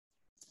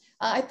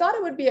I thought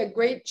it would be a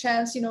great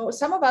chance. You know,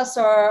 some of us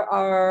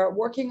are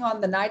working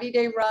on the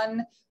 90-day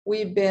run.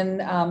 We've been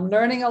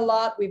learning a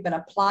lot. We've been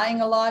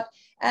applying a lot.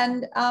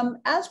 And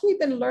as we've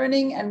been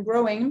learning and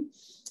growing,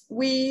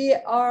 we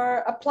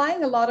are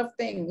applying a lot of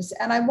things.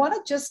 And I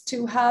wanted just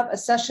to have a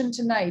session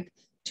tonight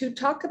to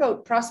talk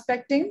about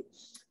prospecting,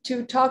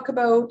 to talk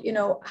about, you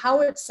know,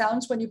 how it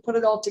sounds when you put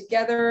it all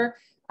together,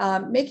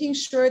 making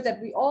sure that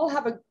we all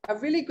have a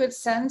really good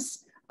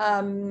sense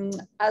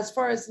as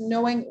far as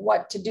knowing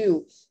what to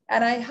do.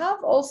 And I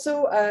have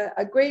also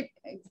a great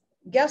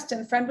guest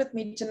and friend with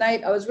me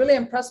tonight. I was really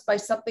impressed by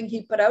something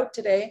he put out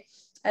today.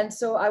 And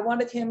so I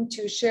wanted him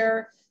to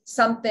share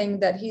something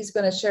that he's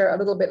going to share a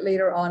little bit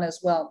later on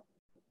as well.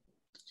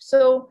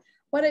 So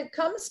when it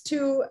comes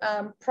to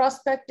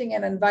prospecting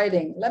and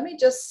inviting, let me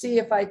just see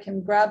if I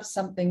can grab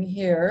something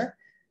here.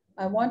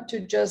 I want to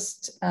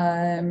just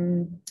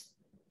grab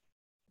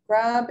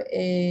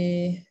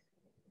a,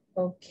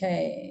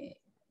 okay,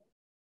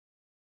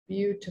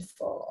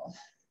 beautiful.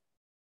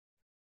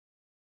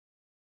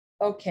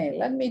 Okay,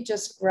 let me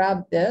just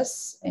grab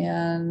this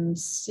and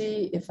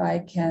see if I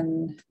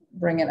can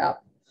bring it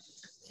up.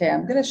 Okay,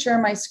 I'm going to share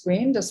my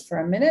screen just for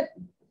a minute.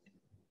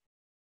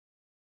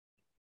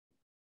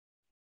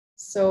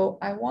 So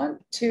I want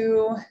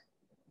to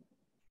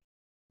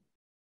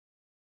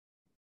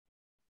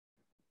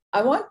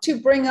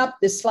bring up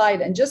this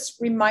slide and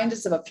just remind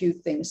us of a few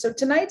things. So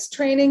tonight's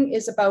training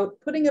is about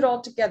putting it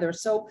all together.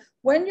 So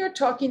when you're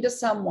talking to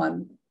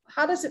someone,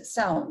 how does it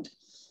sound,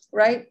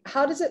 right?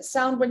 How does it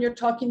sound when you're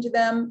talking to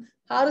them?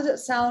 How does it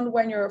sound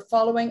when you're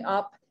following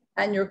up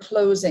and you're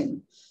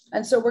closing?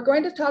 And so we're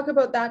going to talk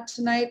about that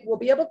tonight. We'll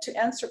be able to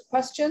answer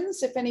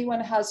questions if anyone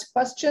has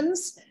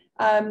questions.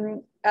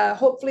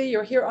 Hopefully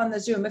you're here on the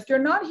Zoom. If you're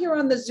not here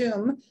on the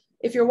Zoom,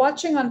 if you're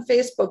watching on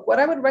Facebook, what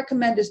I would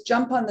recommend is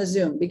jump on the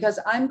Zoom, because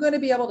I'm going to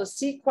be able to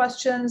see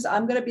questions.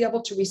 I'm going to be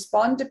able to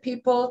respond to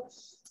people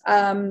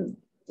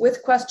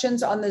with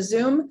questions on the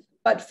Zoom,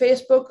 but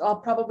Facebook, I'll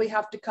probably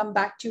have to come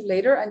back to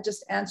later and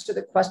just answer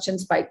the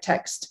questions by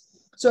text.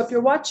 So if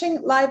you're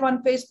watching live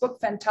on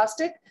Facebook,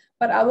 fantastic,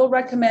 but I will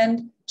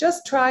recommend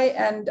just try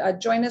and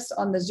join us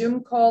on the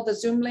Zoom call. The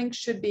Zoom link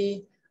should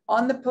be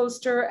on the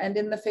poster and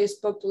in the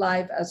Facebook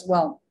Live as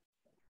well.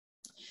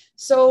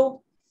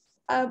 So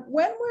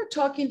when we're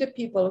talking to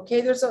people,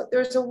 okay,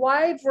 there's a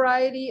wide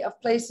variety of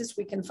places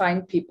we can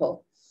find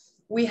people.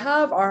 We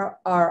have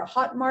our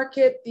hot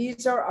market.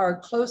 These are our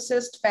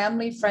closest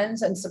family,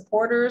 friends, and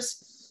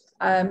supporters.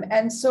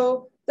 And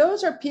so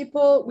those are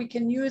people we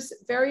can use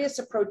various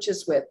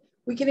approaches with.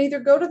 We can either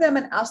go to them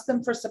and ask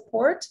them for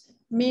support,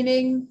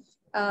 meaning,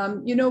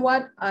 you know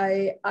what,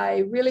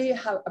 I really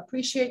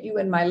appreciate you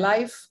in my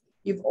life.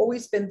 You've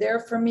always been there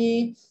for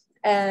me.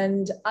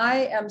 And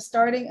I am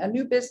starting a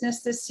new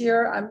business this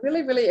year. I'm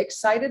really, really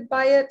excited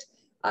by it.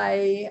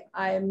 I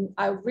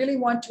really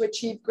want to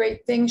achieve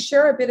great things.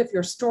 Share a bit of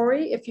your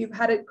story if you've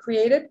had it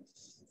created.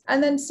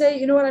 And then say,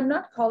 you know what, I'm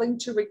not calling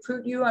to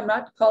recruit you. I'm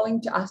not calling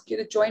to ask you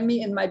to join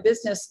me in my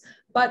business,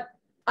 but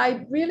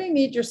I really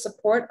need your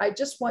support. I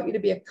just want you to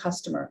be a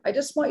customer. I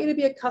just want you to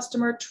be a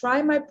customer.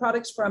 Try my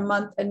products for a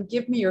month and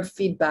give me your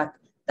feedback.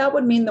 That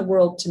would mean the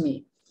world to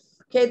me.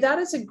 Okay, that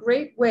is a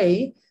great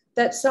way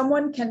that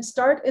someone can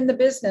start in the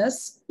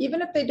business,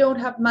 even if they don't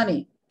have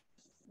money.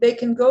 They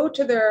can go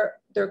to their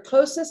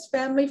closest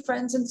family,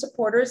 friends, and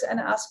supporters and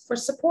ask for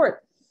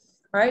support.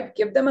 All right,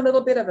 give them a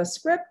little bit of a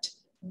script,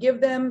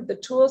 give them the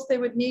tools they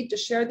would need to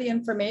share the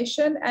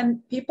information,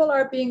 and people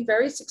are being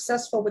very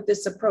successful with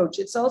this approach.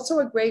 It's also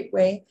a great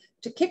way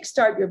to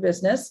kickstart your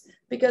business,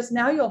 because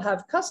now you'll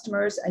have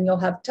customers and you'll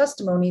have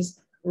testimonies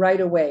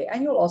right away,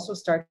 and you'll also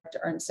start to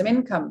earn some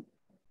income.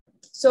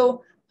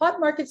 So hot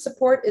market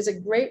support is a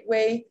great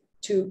way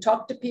to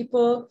talk to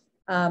people,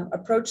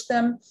 approach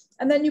them.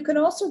 And then you can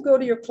also go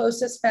to your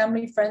closest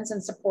family, friends,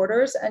 and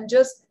supporters and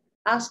just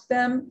ask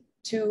them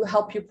to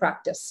help you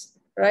practice,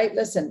 right?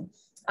 Listen,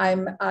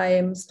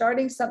 I'm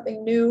starting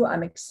something new.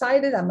 I'm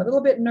excited. I'm a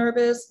little bit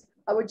nervous.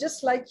 I would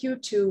just like you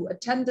to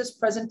attend this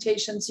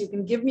presentation so you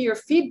can give me your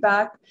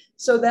feedback,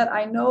 so that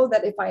I know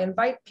that if I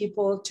invite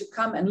people to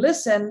come and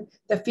listen,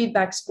 the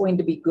feedback's going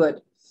to be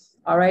good.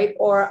 All right.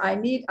 Or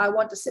I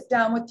want to sit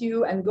down with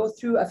you and go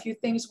through a few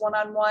things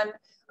one-on-one.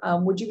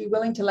 Would you be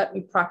willing to let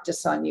me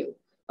practice on you?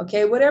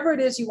 Okay. Whatever it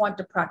is you want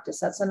to practice,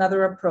 that's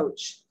another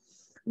approach.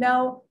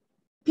 Now,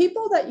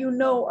 people that you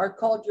know are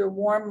called your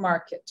warm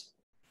market.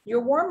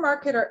 Your warm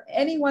market are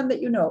anyone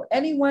that you know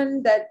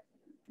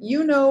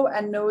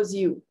and knows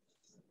you.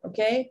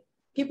 Okay.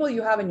 People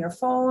you have in your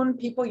phone,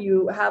 people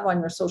you have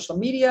on your social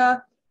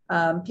media,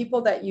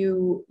 people that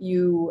you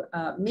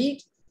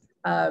meet,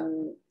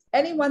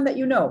 anyone that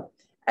you know.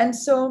 And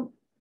so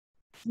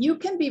you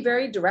can be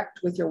very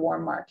direct with your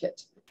warm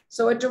market.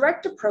 So a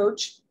direct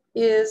approach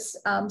is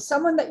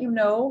someone that you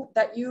know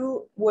that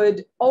you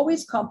would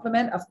always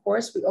compliment. Of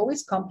course, we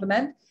always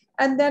compliment.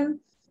 And then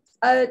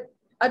a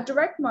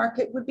direct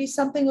market would be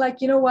something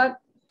like, you know what,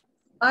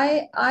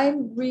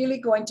 I'm really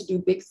going to do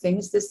big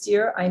things this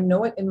year. I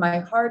know it in my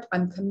heart.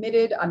 I'm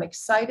committed. I'm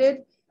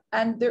excited.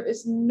 And there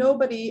is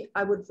nobody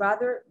I would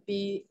rather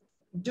be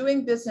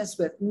doing business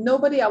with,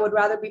 nobody I would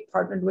rather be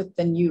partnered with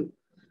than you.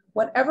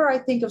 Whenever I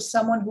think of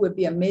someone who would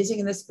be amazing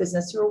in this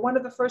business, you're one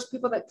of the first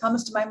people that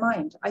comes to my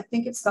mind. I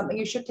think it's something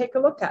you should take a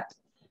look at,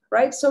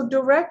 right? So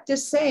direct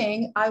is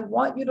saying, I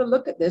want you to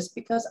look at this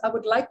because I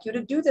would like you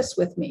to do this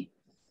with me.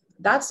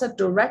 That's a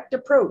direct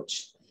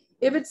approach.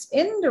 If it's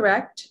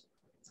indirect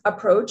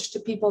approach to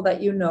people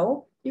that you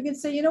know, you can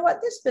say, you know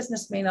what, this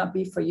business may not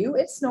be for you.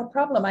 It's no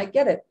problem. I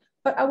get it.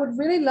 But I would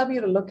really love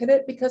you to look at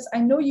it because I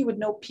know you would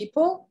know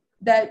people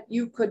that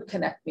you could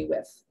connect me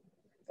with.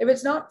 If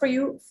it's not for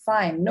you,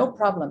 fine, no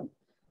problem.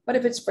 But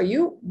if it's for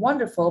you,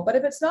 wonderful. But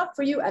if it's not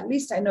for you, at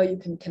least I know you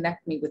can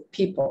connect me with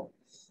people.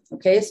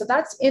 Okay, so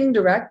that's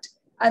indirect.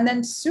 And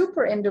then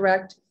super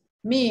indirect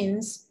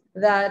means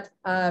that,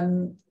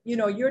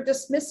 you're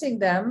dismissing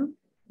them.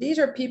 These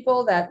are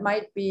people that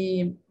might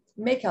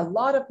make a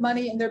lot of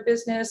money in their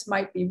business,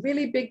 might be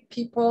really big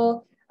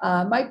people,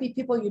 might be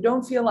people you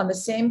don't feel on the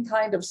same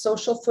kind of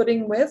social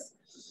footing with.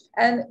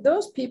 And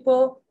those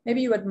people,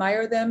 maybe you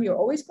admire them, you're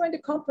always going to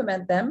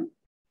compliment them.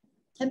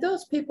 And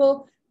those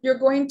people, you're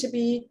going to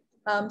be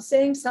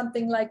saying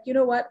something like, you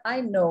know what,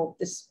 I know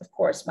this, of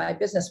course, my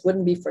business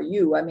wouldn't be for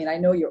you. I mean, I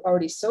know you're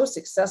already so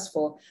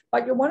successful,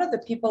 but you're one of the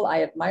people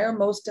I admire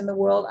most in the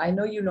world. I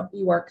know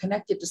you are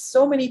connected to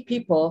so many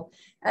people.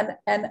 And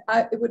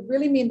it would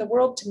really mean the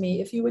world to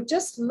me if you would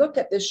just look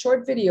at this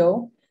short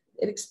video.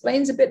 It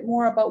explains a bit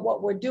more about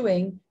what we're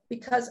doing,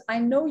 because I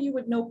know you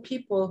would know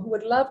people who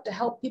would love to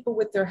help people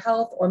with their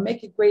health or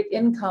make a great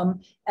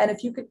income. And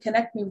if you could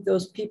connect me with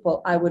those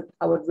people, I would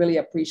really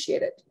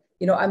appreciate it.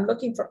 I'm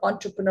looking for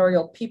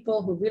entrepreneurial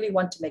people who really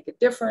want to make a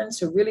difference,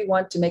 who really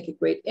want to make a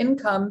great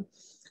income.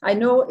 I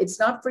know it's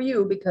not for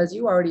you because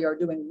you already are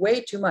doing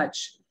way too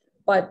much.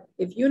 But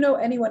if you know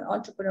anyone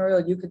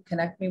entrepreneurial you could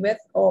connect me with,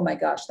 oh my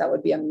gosh, that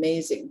would be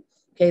amazing.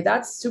 Okay,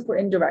 that's super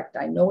indirect.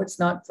 I know it's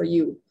not for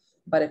you,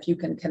 but if you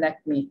can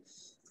connect me.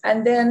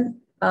 And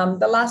then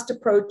the last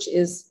approach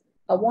is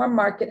a warm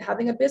market,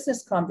 having a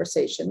business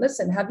conversation.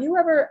 Listen, have you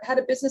ever had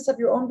a business of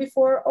your own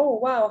before? Oh,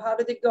 wow, how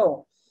did it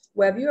go?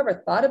 Well, have you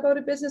ever thought about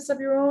a business of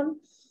your own?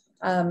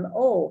 Why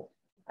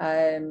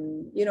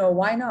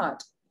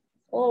not?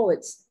 Oh,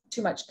 it's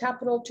too much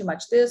capital, too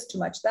much this, too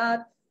much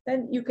that.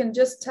 Then you can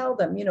just tell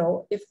them,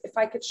 if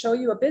I could show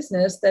you a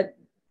business that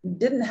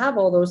didn't have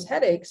all those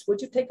headaches,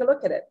 would you take a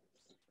look at it?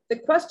 The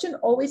question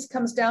always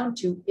comes down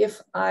to if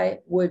I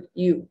would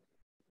you.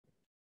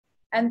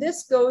 And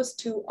this goes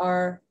to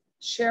our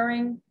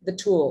sharing the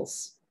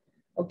tools.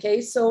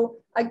 Okay, so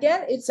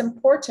again, it's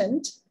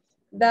important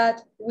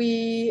that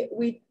we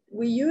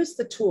use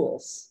the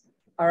tools.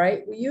 All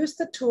right, we use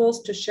the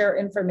tools to share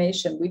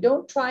information. We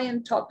don't try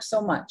and talk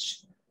so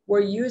much.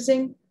 We're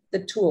using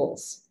the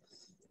tools.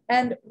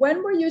 And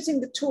when we're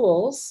using the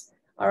tools,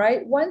 all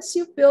right, once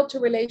you've built a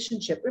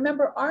relationship,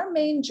 remember our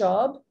main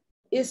job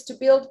is to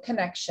build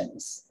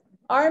connections.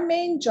 Our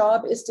main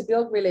job is to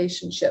build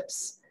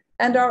relationships.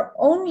 And our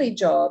only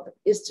job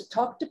is to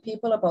talk to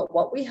people about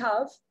what we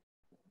have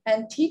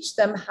and teach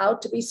them how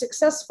to be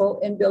successful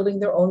in building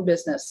their own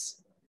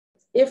business,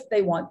 if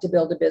they want to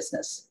build a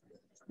business.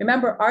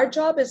 Remember, our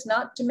job is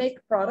not to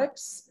make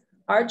products.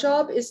 Our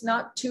job is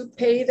not to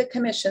pay the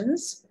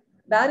commissions.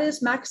 That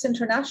is Max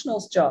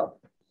International's job.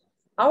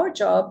 Our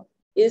job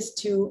is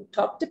to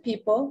talk to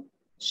people,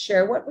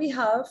 share what we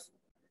have,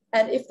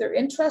 and if they're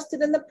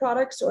interested in the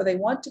products or they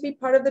want to be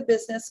part of the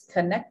business,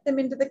 connect them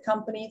into the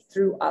company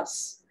through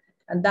us.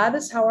 And that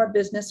is how our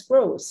business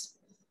grows,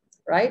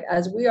 right?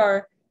 As we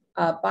are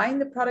buying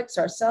the products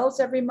ourselves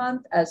every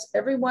month, as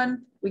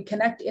everyone we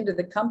connect into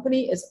the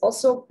company is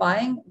also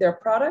buying their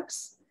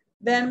products,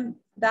 then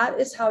that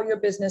is how your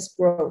business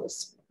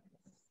grows.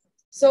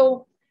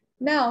 So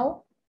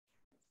now,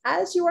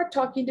 as you are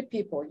talking to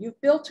people, you've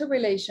built a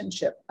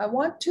relationship. I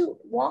want to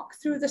walk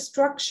through the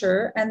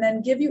structure and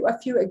then give you a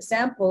few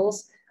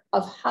examples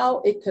of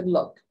how it could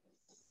look.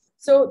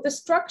 So the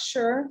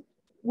structure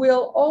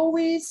will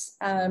always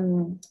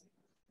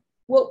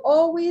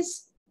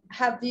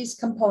have these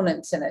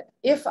components in it.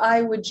 If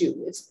I would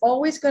you, it's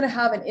always going to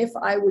have an if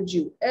I would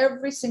you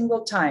every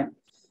single time.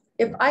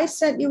 If I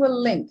sent you a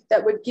link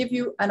that would give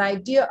you an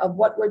idea of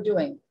what we're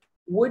doing,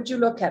 would you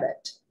look at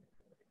it?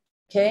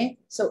 Okay,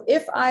 so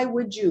if I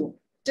would you,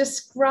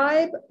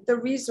 describe the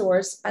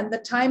resource and the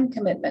time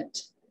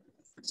commitment.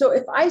 So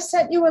if I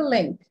sent you a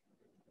link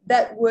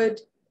that would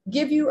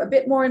give you a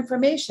bit more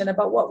information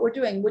about what we're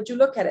doing, would you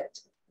look at it?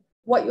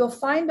 What you'll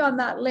find on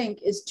that link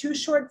is 2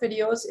 short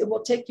videos. It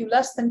will take you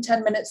less than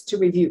 10 minutes to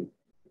review.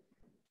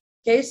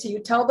 Okay, so you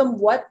tell them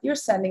what you're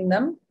sending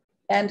them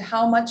and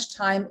how much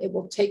time it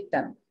will take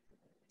them.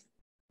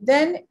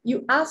 Then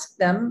you ask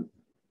them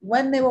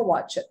when they will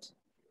watch it.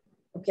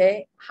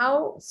 Okay,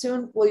 how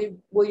soon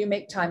will you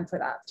make time for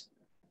that?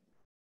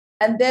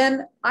 And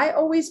then I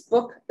always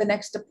book the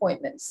next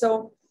appointment.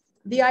 So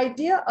the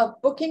idea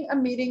of booking a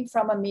meeting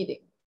from a meeting,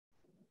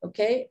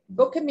 okay,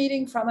 book a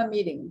meeting from a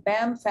meeting,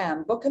 bam,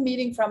 fam, book a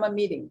meeting from a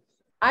meeting.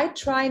 I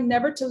try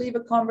never to leave a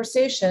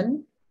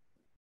conversation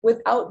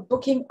without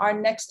booking our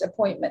next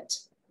appointment.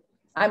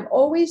 I'm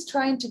always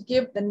trying to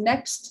give the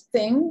next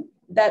thing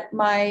that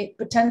my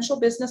potential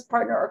business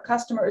partner or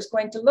customer is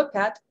going to look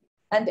at,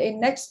 and a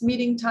next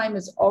meeting time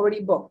is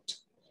already booked.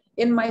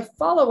 In my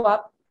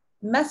follow-up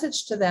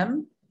message to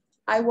them,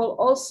 I will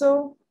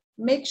also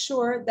make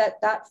sure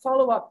that that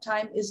follow-up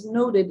time is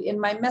noted in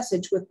my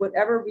message with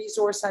whatever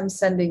resource I'm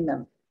sending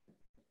them.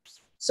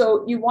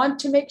 So you want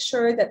to make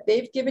sure that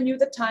they've given you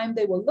the time,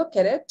 they will look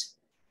at it,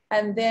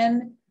 and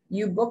then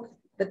you book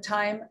the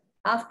time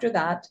after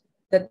that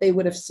they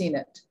would have seen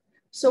it.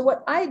 So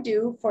what I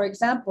do, for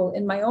example,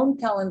 in my own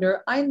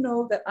calendar, I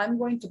know that I'm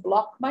going to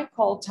block my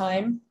call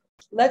time,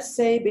 let's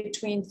say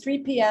between 3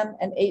 p.m.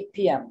 and 8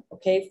 p.m.,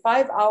 okay?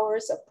 5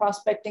 hours of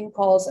prospecting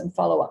calls and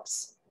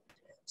follow-ups.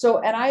 So,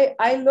 and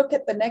I look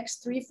at the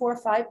next 3, 4,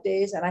 5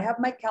 days, and I have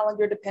my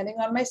calendar depending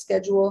on my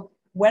schedule,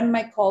 when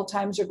my call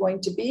times are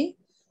going to be.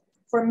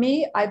 For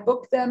me, I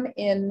book them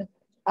in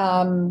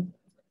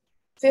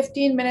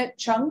 15-minute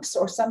chunks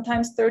or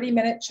sometimes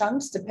 30-minute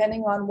chunks,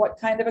 depending on what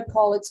kind of a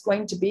call it's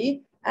going to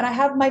be. And I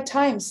have my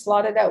time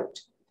slotted out.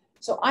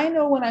 So I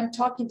know when I'm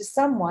talking to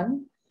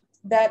someone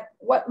that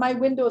what my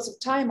windows of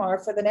time are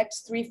for the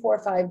next 3,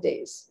 4, 5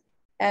 days.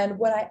 And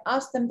when I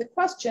ask them the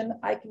question,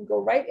 I can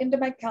go right into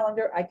my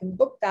calendar, I can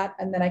book that,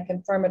 and then I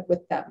confirm it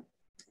with them.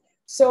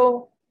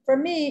 So for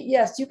me,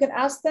 yes, you can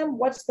ask them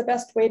what's the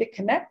best way to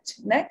connect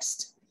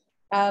next.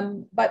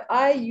 But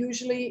I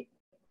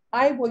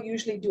will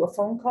usually do a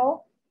phone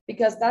call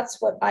because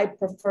that's what I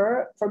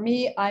prefer. For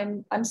me,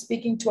 I'm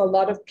speaking to a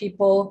lot of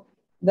people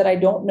that I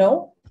don't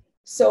know,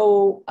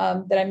 so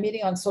that I'm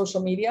meeting on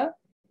social media.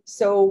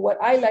 So what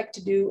I like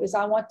to do is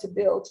I want to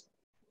build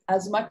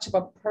as much of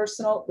a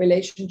personal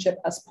relationship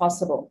as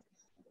possible.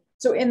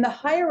 So in the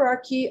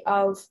hierarchy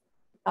of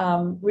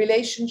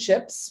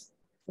relationships,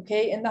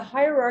 okay, in the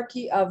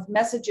hierarchy of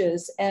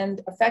messages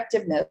and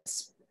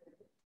effectiveness,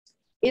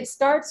 it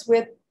starts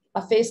with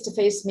a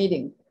face-to-face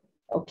meeting,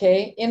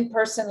 okay,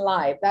 in-person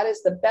live. That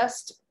is the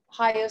best,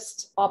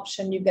 highest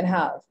option you can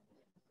have.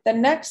 The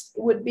next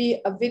would be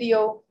a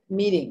video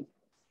meeting,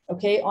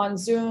 okay, on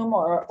Zoom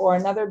or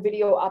another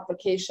video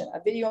application,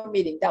 a video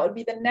meeting. That would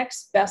be the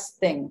next best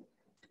thing.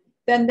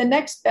 Then the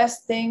next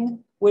best thing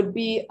would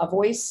be a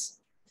voice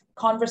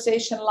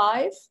conversation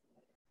live,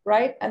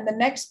 right? And the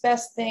next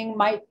best thing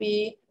might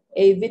be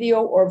a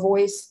video or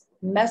voice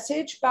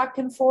message back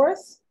and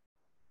forth.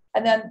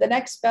 And then the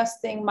next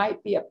best thing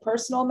might be a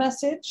personal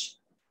message.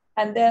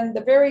 And then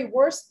the very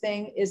worst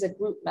thing is a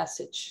group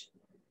message,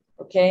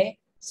 okay?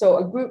 So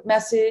a group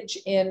message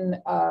in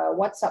a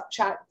WhatsApp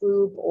chat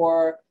group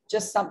or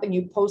just something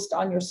you post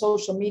on your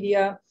social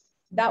media,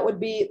 that would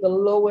be the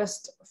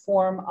lowest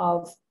form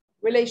of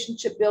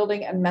relationship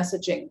building and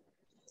messaging.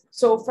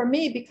 So for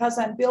me, because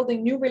I'm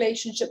building new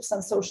relationships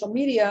on social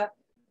media,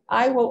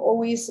 I will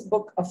always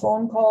book a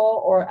phone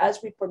call, or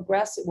as we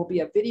progress, it will be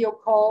a video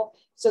call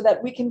so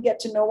that we can get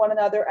to know one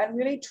another and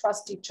really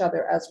trust each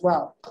other as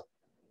well.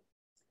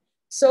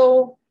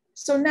 So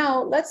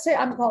now let's say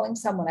I'm calling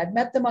someone, I've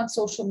met them on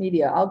social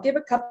media. I'll give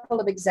a couple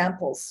of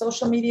examples,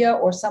 social media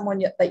or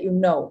someone that you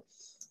know.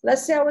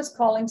 Let's say I was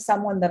calling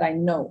someone that I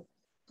know.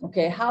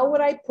 Okay, how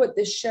would I put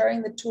this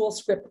sharing the tool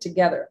script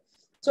together?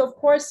 So of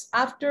course,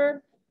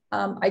 after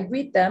I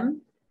greet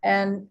them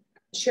and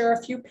share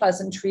a few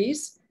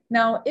pleasantries.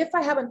 Now, if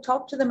I haven't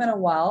talked to them in a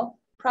while,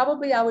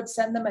 probably I would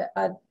send them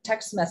a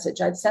text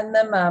message. I'd send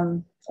them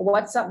a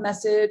WhatsApp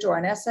message or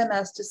an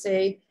SMS to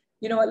say,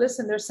 you know what,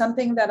 listen, there's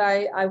something that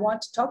I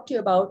want to talk to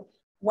you about.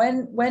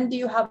 When do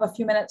you have a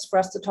few minutes for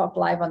us to talk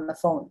live on the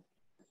phone?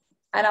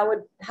 And I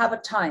would have a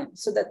time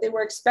so that they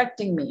were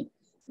expecting me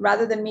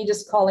rather than me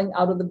just calling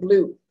out of the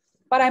blue.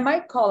 But I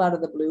might call out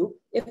of the blue.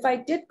 If I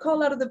did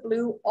call out of the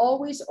blue,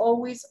 always,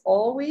 always,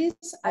 always,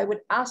 I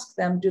would ask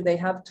them, do they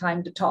have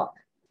time to talk?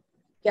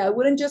 Yeah, I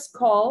wouldn't just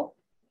call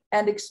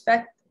and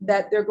expect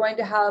that they're going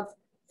to have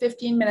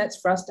 15 minutes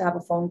for us to have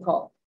a phone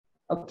call.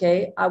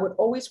 Okay, I would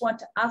always want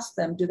to ask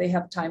them, do they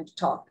have time to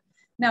talk?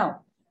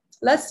 Now,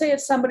 let's say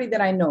it's somebody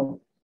that I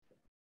know,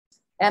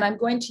 and I'm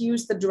going to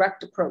use the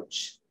direct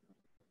approach.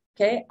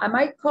 Okay, I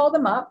might call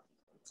them up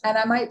and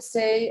I might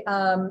say,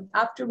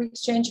 after we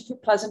exchange a few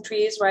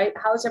pleasantries, right?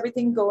 How's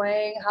everything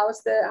going?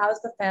 How's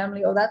the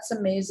family? Oh, that's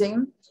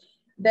amazing.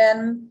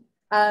 Then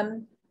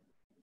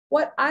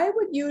what I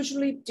would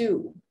usually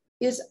do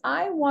is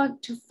I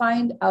want to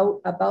find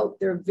out about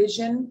their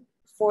vision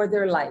for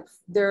their life,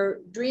 their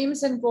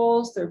dreams and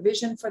goals, their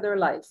vision for their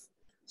life.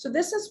 So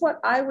this is what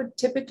I would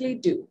typically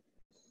do.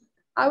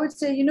 I would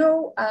say, you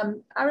know,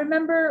 I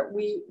remember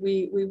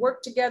we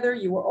worked together.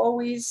 You were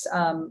always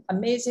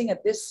amazing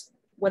at this,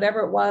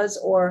 whatever it was,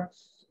 or,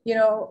 you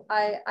know,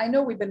 I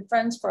know we've been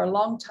friends for a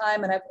long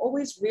time and I've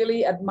always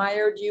really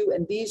admired you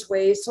in these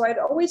ways. So I'd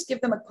always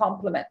give them a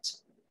compliment.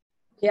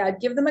 Yeah,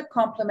 I'd give them a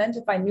compliment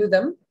if I knew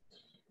them.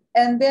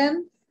 And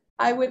then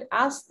I would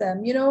ask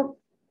them, you know,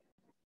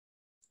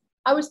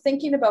 I was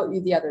thinking about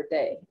you the other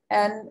day,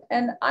 and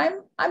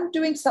I'm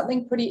doing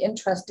something pretty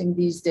interesting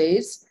these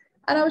days.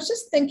 And I was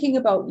just thinking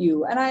about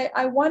you. And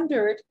I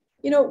wondered,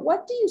 you know,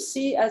 what do you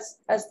see as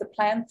the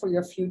plan for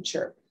your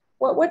future?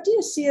 What do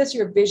you see as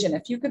your vision?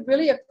 If you could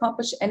really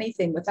accomplish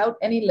anything without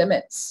any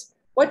limits,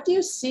 what do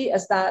you see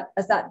as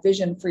that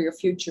vision for your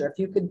future? If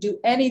you could do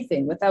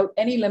anything without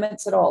any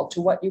limits at all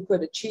to what you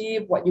could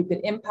achieve, what you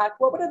could impact,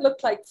 what would it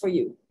look like for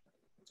you?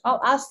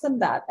 I'll ask them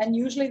that. And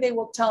usually they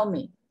will tell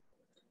me.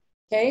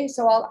 Okay,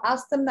 so I'll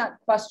ask them that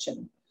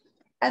question.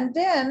 And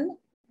then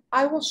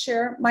I will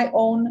share my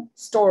own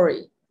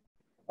story.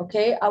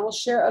 Okay, I will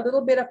share a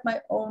little bit of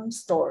my own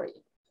story.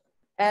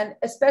 And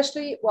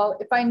especially, well,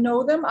 if I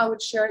know them, I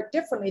would share it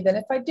differently than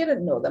if I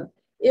didn't know them.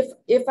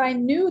 If I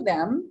knew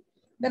them,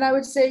 then I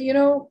would say, you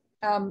know,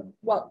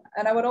 well,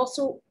 and I would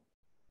also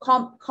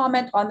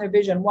comment on their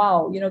vision.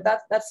 Wow, you know,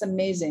 that's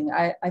amazing.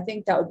 I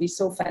think that would be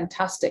so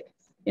fantastic.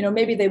 You know,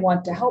 maybe they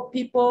want to help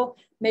people.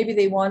 Maybe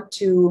they want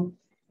to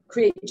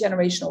create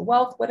generational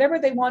wealth, whatever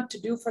they want to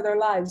do for their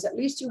lives. At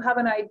least you have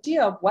an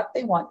idea of what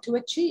they want to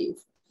achieve.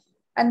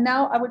 And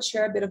now I would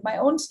share a bit of my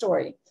own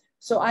story.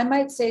 So I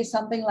might say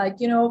something like,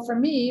 you know, for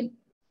me,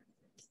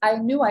 I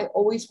knew I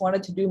always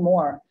wanted to do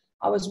more.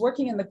 I was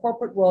working in the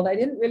corporate world. I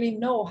didn't really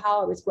know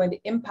how I was going to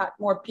impact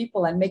more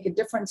people and make a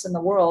difference in the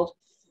world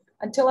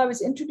until I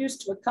was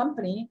introduced to a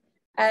company,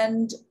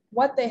 and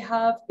what they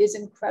have is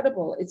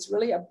incredible. It's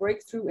really a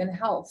breakthrough in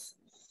health.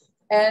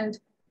 And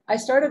I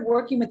started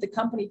working with the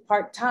company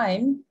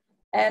part-time,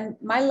 and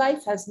my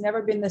life has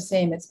never been the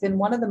same. It's been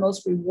one of the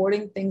most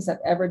rewarding things I've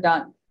ever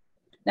done.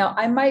 Now,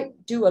 I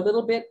might do a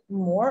little bit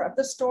more of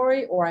the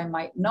story, or I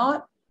might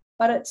not,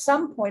 but at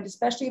some point,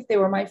 especially if they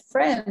were my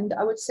friend,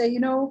 I would say, you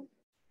know,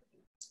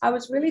 I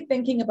was really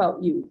thinking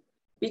about you,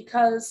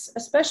 because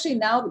especially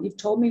now that you've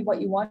told me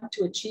what you want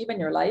to achieve in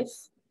your life,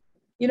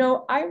 you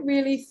know, I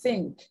really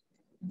think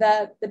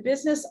that the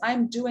business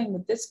I'm doing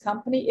with this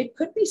company, it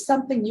could be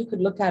something you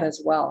could look at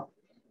as well,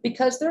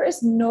 because there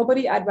is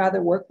nobody I'd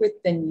rather work with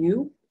than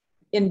you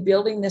in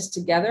building this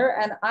together.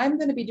 And I'm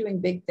going to be doing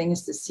big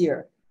things this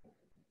year.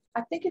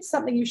 I think it's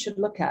something you should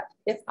look at.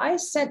 If I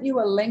sent you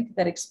a link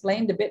that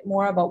explained a bit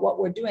more about what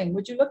we're doing,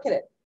 would you look at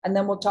it? And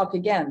then we'll talk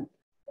again.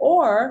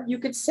 Or you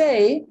could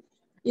say,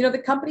 you know, the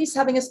company's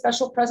having a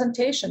special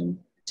presentation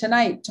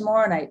tonight,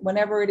 tomorrow night,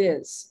 whenever it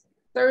is,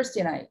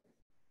 Thursday night.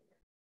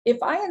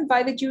 If I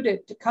invited you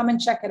to come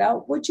and check it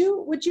out, would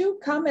you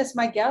come as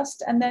my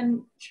guest? And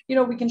then, you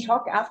know, we can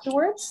talk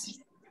afterwards.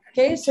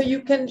 Okay, so you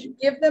can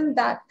give them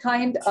that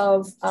kind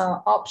of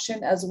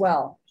option as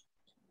well.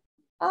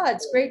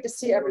 It's great to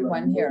see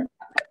everyone here.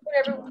 I'll put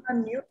everyone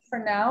on mute for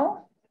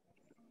now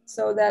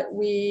so that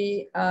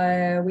we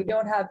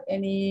don't have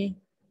any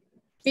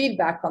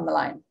feedback on the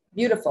line.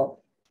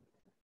 Beautiful.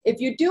 If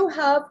you do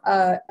have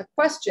a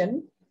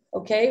question,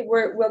 okay,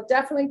 we'll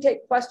definitely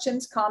take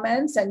questions,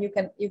 comments, and you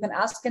can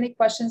ask any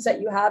questions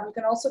that you have. You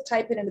can also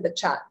type it into the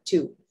chat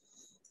too.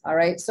 All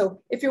right, so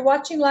if you're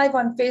watching live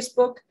on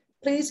Facebook,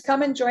 please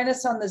come and join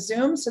us on the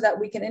Zoom so that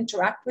we can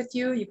interact with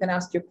you. You can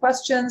ask your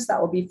questions.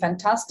 That will be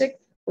fantastic.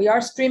 We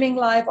are streaming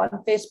live on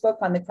Facebook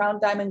on the Crown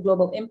Diamond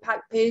Global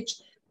Impact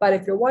page. But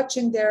if you're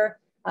watching there,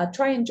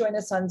 try and join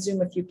us on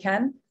Zoom if you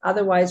can.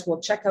 Otherwise,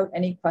 we'll check out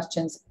any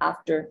questions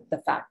after the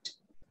fact.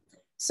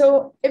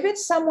 So if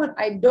it's someone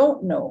I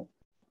don't know,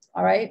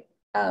 all right,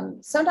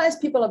 sometimes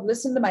people have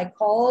listened to my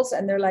calls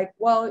and they're like,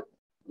 well,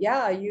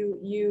 yeah,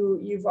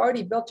 you've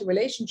already built a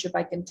relationship,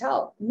 I can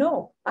tell.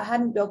 No, I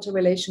hadn't built a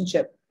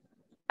relationship.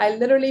 I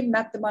literally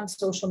met them on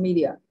social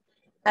media.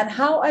 And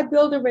how I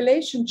build a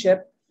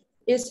relationship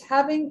is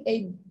having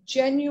a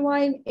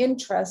genuine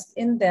interest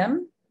in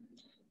them,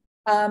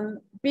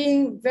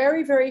 being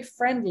very, very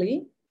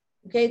friendly.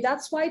 Okay,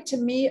 that's why to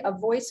me, a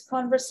voice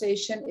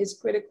conversation is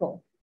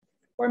critical.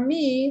 For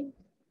me,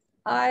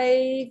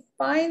 I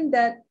find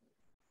that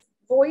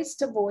voice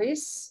to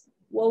voice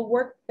will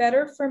work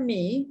better for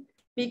me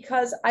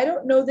because I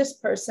don't know this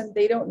person,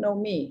 they don't know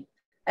me.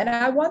 And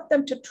I want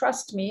them to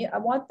trust me. I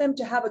want them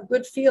to have a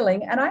good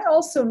feeling. And I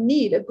also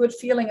need a good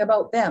feeling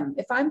about them.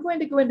 If I'm going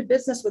to go into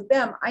business with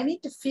them, I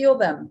need to feel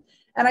them.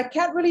 And I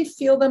can't really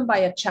feel them by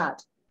a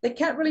chat. They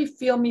can't really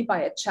feel me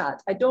by a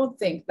chat. I don't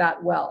think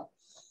that well.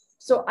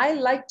 So I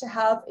like to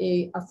have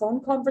a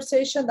phone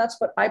conversation. That's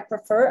what I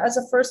prefer as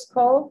a first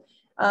call.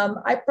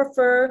 I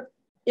prefer,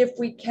 if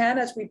we can,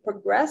 as we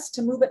progress,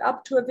 to move it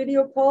up to a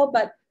video call,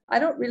 but I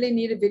don't really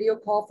need a video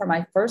call for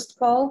my first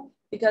call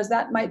because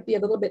that might be a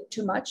little bit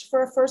too much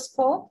for a first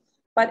call,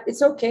 but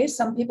it's okay.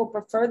 Some people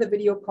prefer the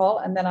video call,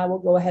 and then I will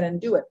go ahead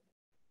and do it.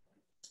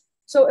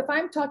 So if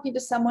I'm talking to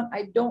someone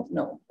I don't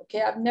know,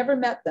 okay, I've never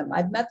met them.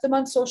 I've met them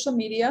on social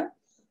media.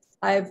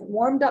 I've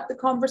warmed up the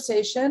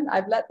conversation.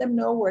 I've let them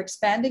know we're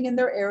expanding in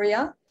their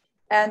area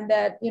and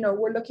that, you know,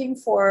 we're looking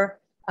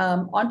for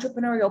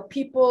entrepreneurial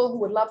people who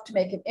would love to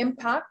make an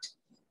impact.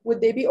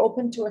 Would they be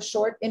open to a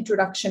short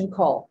introduction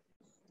call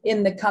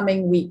in the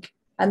coming week?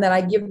 And then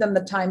I give them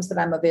the times that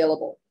I'm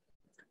available.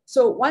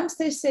 So once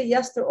they say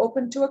yes, they're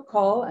open to a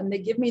call and they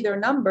give me their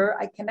number,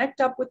 I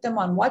connect up with them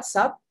on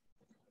WhatsApp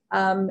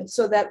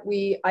so that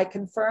I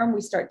confirm,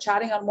 we start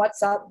chatting on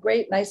WhatsApp.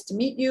 Great, nice to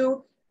meet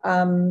you.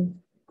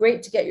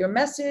 Great to get your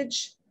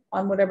message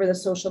on whatever the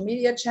social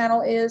media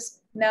channel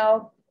is.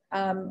 Now,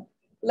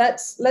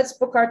 let's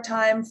book our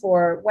time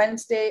for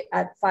Wednesday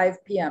at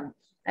 5 p.m.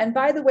 And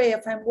by the way,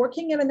 if I'm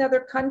working in another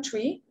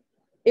country,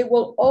 it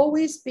will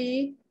always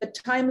be the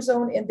time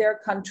zone in their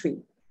country.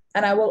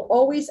 And I will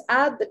always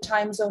add the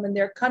time zone in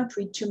their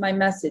country to my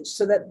message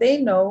so that they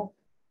know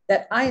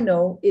that I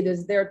know it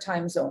is their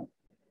time zone.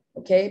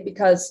 Okay,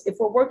 because if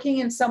we're working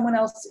in someone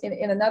else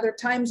in another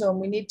time zone,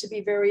 we need to be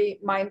very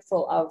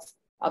mindful of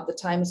the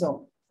time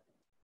zone.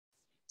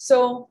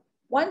 So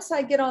once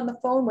I get on the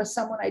phone with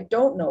someone I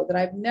don't know, that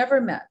I've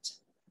never met,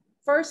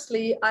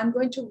 firstly, I'm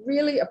going to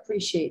really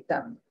appreciate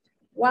them.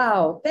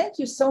 Wow, thank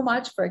you so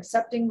much for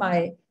accepting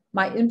my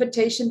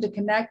invitation to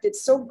connect.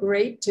 It's so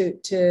great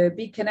to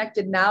be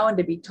connected now and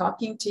to be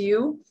talking to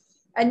you.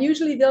 And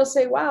usually they'll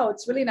say, wow,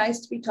 it's really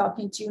nice to be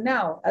talking to you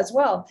now as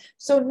well.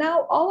 So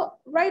now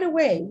right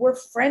away, we're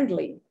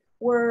friendly,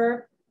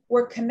 we're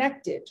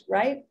connected,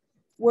 right?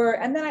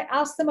 And then I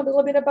ask them a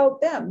little bit about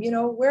them,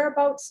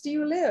 whereabouts do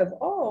you live?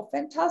 Oh,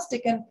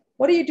 fantastic. And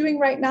what are you doing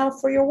right now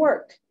for your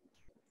work?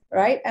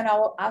 Right? And I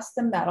will ask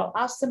them that. I'll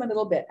ask them a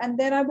little bit. And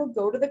then I will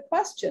go to the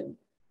question.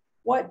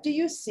 What do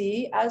you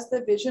see as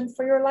the vision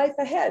for your life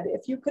ahead?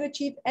 If you could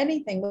achieve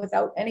anything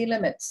without any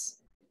limits,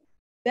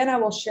 then I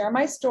will share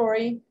my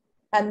story.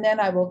 And then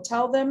I will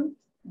tell them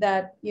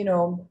that,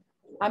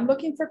 I'm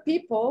looking for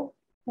people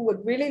who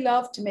would really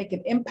love to make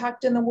an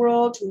impact in the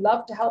world, who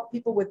love to help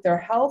people with their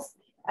health,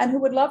 and who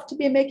would love to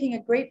be making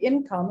a great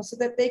income so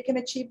that they can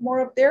achieve more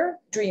of their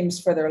dreams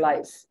for their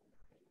life.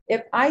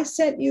 If I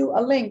sent you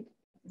a link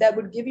that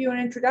would give you an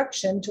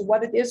introduction to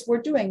what it is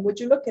we're doing, would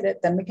you look at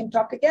it? Then we can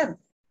talk again.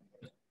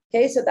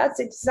 Okay, so that's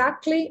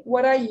exactly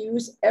what I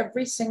use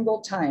every single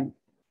time.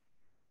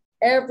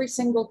 Every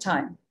single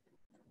time.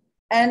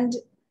 And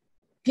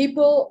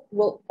people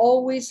will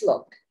always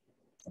look.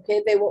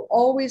 Okay, they will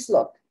always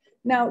look.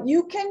 Now,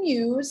 you can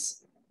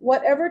use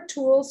whatever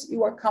tools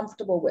you are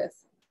comfortable with.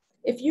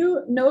 If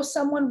you know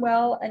someone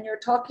well and you're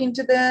talking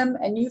to them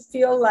and you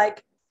feel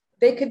like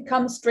they could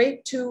come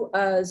straight to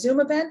a Zoom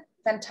event,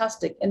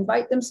 fantastic.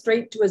 Invite them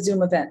straight to a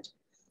Zoom event.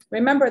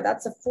 Remember,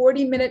 that's a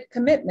 40-minute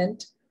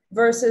commitment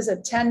versus a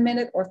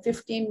 10-minute or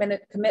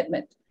 15-minute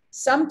commitment.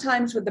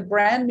 Sometimes with a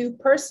brand new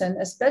person,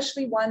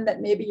 especially one that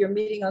maybe you're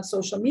meeting on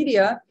social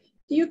media,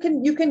 you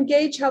can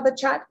gauge how the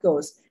chat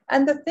goes.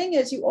 And the thing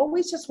is, you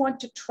always just want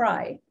to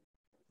try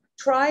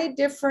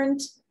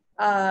different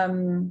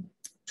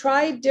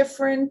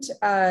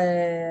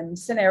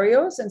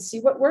scenarios and see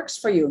what works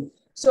for you.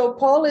 So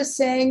Paul is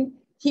saying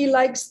he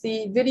likes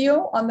the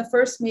video on the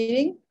first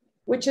meeting,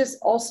 which is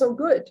also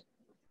good.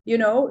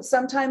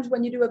 Sometimes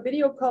when you do a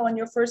video call on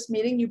your first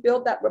meeting, you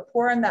build that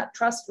rapport and that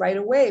trust right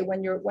away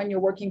when you're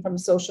working from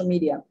social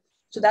media.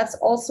 So that's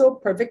also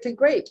perfectly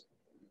great.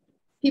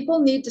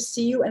 People need to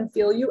see you and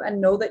feel you and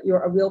know that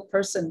you're a real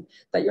person,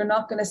 that you're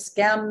not going to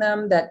scam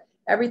them, that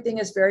everything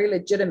is very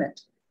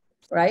legitimate,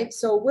 right?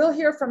 So we'll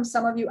hear from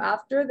some of you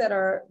after that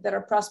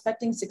are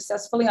prospecting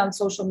successfully on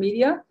social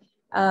media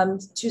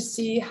to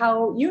see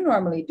how you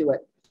normally do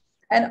it.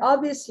 And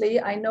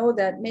obviously, I know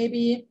that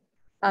maybe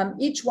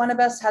each one of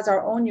us has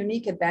our own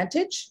unique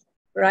advantage,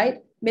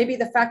 right? Maybe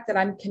the fact that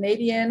I'm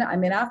Canadian,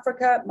 I'm in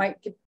Africa, might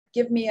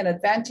give me an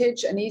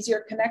advantage, an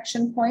easier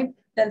connection point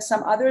than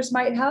some others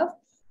might have.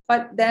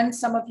 But then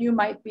some of you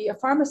might be a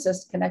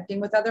pharmacist connecting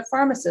with other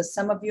pharmacists.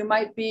 Some of you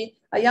might be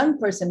a young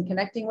person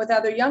connecting with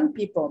other young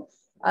people.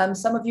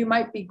 Some of you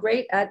might be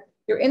great at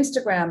your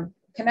Instagram,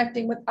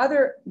 connecting with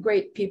other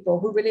great people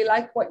who really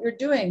like what you're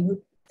doing,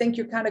 who think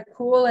you're kind of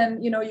cool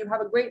and you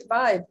have a great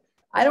vibe.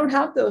 I don't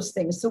have those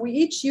things. So we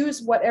each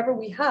use whatever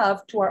we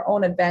have to our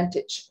own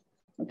advantage.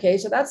 Okay,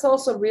 so that's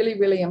also really,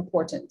 really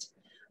important.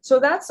 So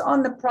that's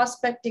on the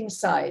prospecting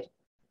side.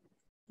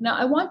 Now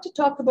I want to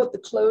talk about the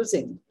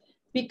closing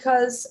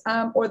because,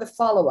 or the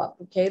follow-up,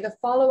 okay, the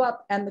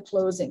follow-up and the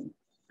closing,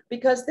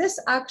 because this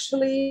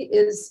actually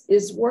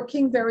is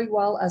working very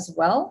well as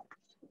well,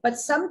 but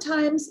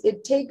sometimes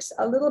it takes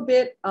a little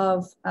bit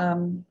of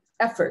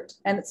effort,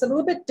 and it's a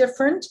little bit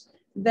different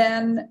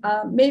than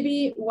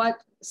maybe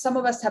what some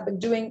of us have been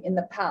doing in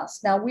the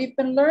past. Now, we've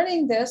been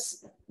learning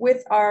this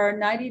with our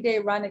 90-day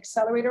Run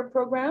Accelerator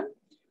program,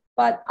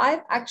 but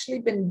I've actually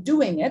been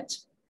doing it.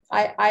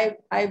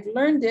 I've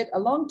learned it a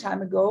long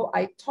time ago.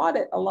 I taught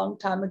it a long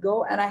time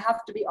ago, and I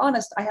have to be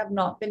honest, I have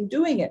not been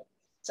doing it.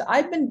 So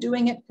I've been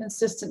doing it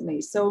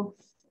consistently. So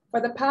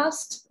for the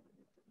past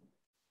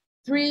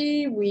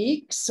 3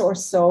 weeks or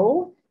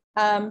so,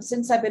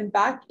 since I've been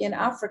back in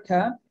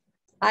Africa,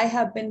 I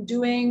have been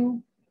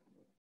doing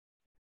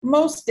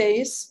most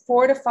days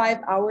 4 to 5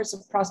 hours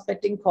of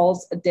prospecting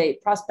calls a day,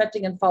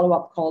 prospecting and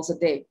follow-up calls a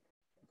day.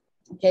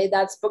 Okay,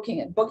 that's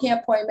booking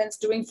appointments,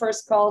 doing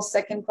first calls,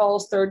 second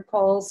calls, third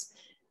calls.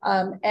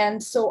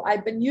 And so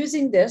I've been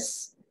using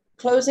this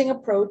closing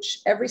approach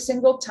every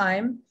single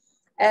time.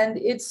 And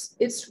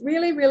it's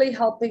really, really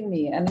helping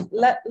me. And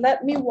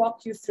let me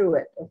walk you through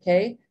it,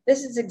 okay?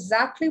 This is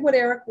exactly what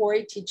Eric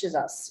Worre teaches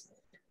us.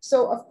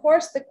 So of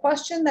course, the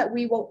question that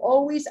we will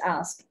always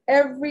ask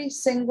every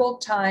single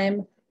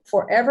time,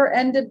 forever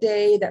and a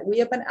day, that we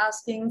have been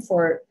asking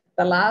for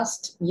the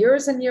last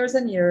years and years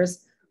and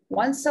years,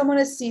 Once someone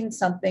has seen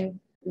something,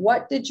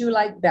 what did you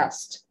like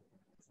best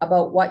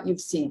about what you've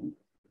seen?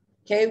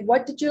 Okay,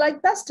 what did you like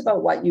best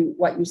about what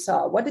you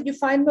saw? What did you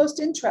find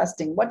most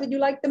interesting? What did you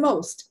like the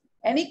most?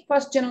 Any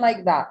question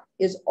like that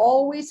is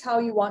always how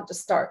you want to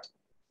start.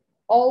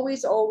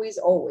 Always, always,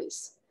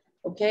 always.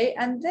 Okay,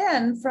 and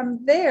then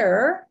from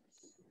there,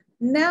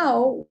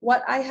 now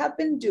what I have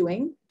been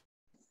doing,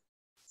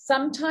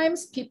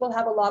 sometimes people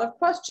have a lot of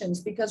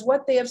questions because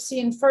what they have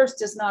seen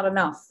first is not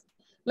enough.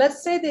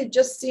 Let's say they've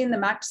just seen the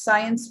Max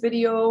Science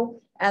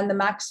video and the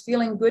Max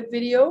Feeling Good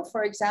video,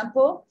 for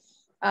example.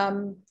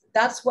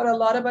 That's what a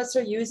lot of us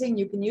are using.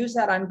 You can use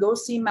that on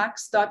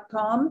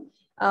GoSeeMax.com.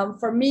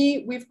 For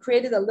me, we've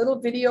created a little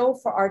video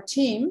for our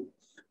team,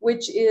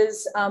 which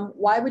is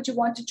why would you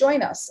want to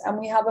join us? And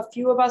we have a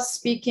few of us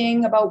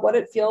speaking about what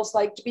it feels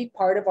like to be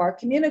part of our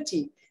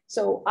community.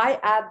 So I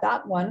add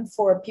that one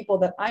for people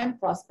that I'm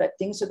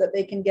prospecting so that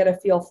they can get a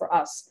feel for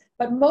us.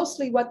 But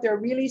mostly what they're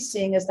really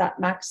seeing is that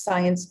Max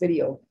Science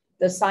video,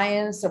 the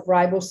science of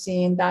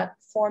ribosine, that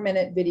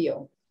 4-minute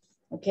video.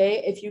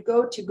 Okay, if you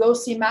go to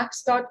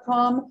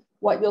GoSeeMax.com,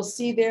 what you'll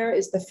see there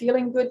is the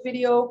Feeling Good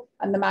video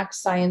and the Max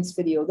Science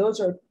video.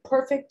 Those are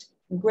perfect,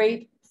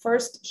 great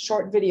first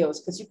short videos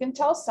because you can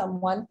tell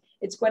someone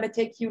it's going to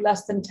take you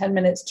less than 10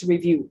 minutes to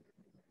review.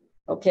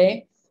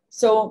 Okay,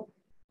 so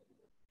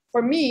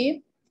for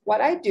me, what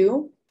I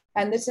do,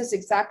 and this is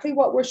exactly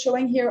what we're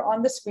showing here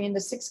on the screen, the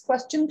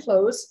 6-question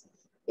close,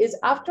 is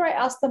after I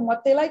ask them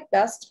what they like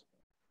best,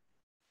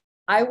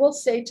 I will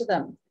say to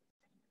them,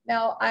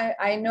 now,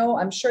 I know,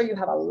 I'm sure you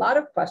have a lot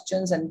of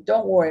questions, and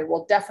don't worry,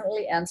 we'll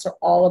definitely answer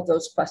all of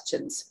those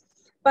questions.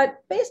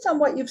 But based on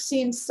what you've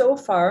seen so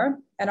far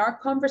and our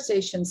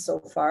conversation so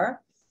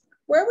far,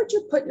 where would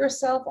you put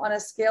yourself on a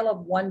scale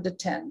of 1 to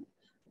 10?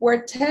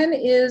 Where 10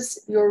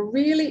 is you're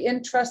really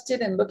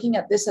interested in looking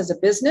at this as a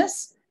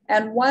business,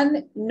 and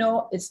 1,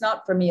 no, it's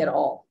not for me at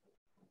all.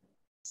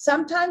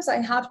 Sometimes I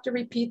have to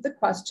repeat the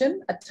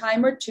question a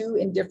time or two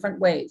in different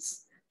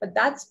ways. But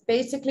that's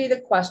basically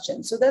the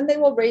question. So then they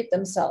will rate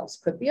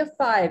themselves. Could be a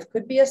 5,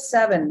 could be a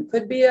 7,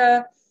 could be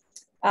a,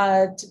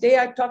 today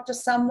I talked to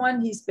someone,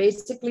 he's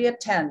basically a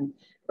 10,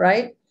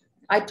 right?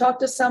 I talked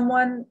to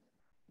someone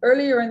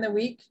earlier in the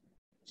week,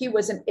 he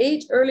was an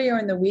 8 earlier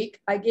in the week.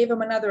 I gave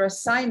him another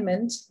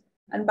assignment.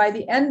 And by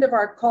the end of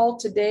our call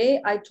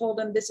today, I told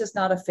him this is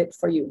not a fit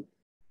for you.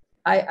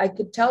 I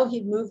could tell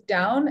he'd moved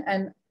down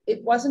and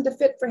it wasn't a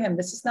fit for him.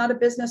 This is not a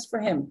business for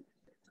him.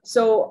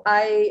 So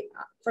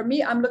for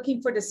me, I'm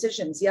looking for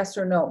decisions, yes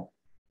or no.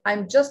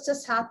 I'm just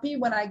as happy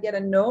when I get a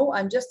no.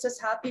 I'm just as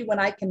happy when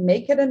I can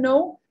make it a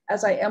no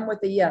as I am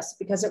with a yes,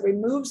 because it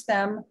removes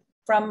them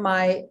from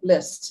my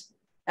list.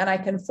 And I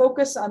can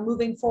focus on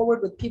moving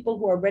forward with people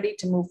who are ready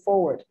to move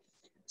forward.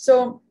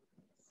 So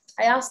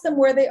I ask them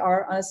where they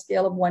are on a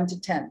scale of 1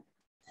 to 10.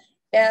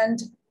 And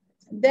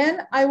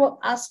then I will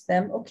ask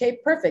them, okay,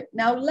 perfect.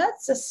 Now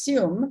let's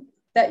assume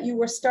that you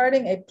were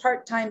starting a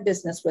part-time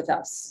business with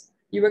us.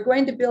 You were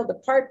going to build a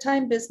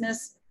part-time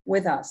business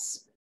with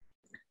us.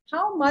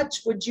 How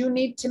much would you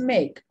need to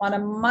make on a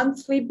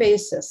monthly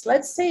basis,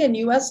 let's say in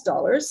US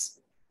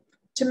dollars,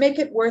 to make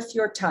it worth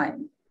your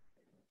time?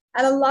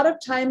 And a lot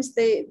of times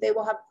they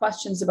will have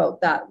questions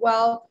about that.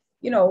 Well,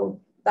 you know,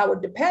 that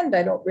would depend.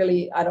 I don't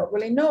really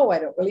know. I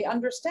don't really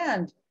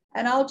understand.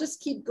 And I'll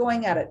just keep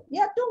going at it.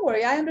 Yeah, don't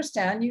worry. I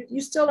understand.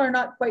 You still are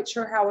not quite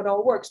sure how it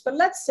all works. But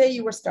let's say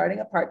you were starting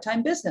a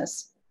part-time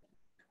business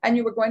and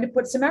you were going to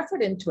put some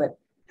effort into it.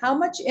 How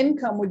much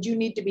income would you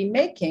need to be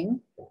making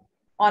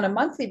on a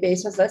monthly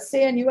basis, let's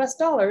say in US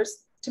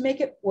dollars, to make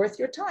it worth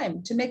your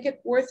time, to make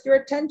it worth your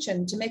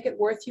attention, to make it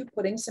worth you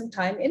putting some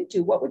time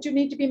into? What would you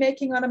need to be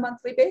making on a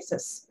monthly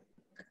basis?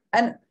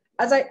 And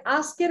as I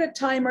ask it a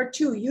time or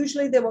two,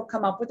 usually they will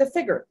come up with a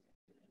figure.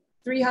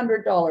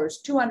 $300,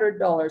 $200,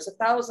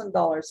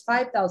 $1,000,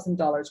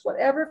 $5,000,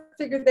 whatever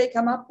figure they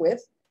come up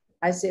with,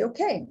 I say,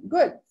 okay,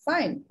 good,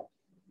 fine.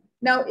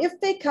 Now, if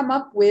they come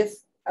up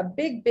with a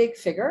big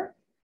figure,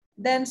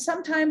 then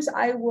sometimes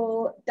I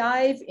will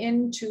dive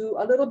into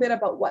a little bit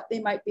about what they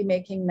might be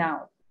making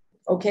now,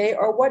 okay?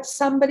 Or what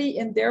somebody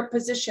in their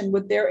position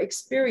with their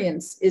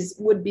experience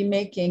would be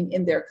making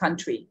in their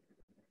country,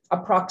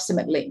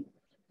 approximately.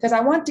 Because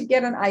I want to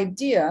get an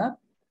idea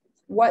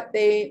what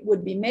they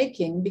would be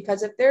making,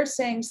 because if they're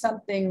saying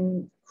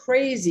something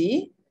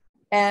crazy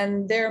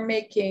and they're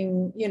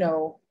making, you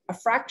know, a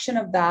fraction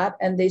of that,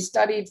 and they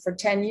studied for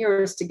 10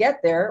 years to get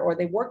there, or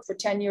they worked for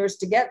 10 years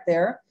to get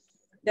there,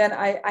 then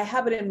I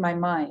have it in my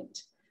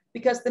mind.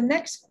 Because the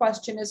next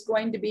question is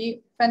going to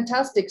be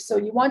fantastic. So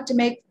you want to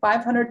make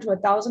 $500 to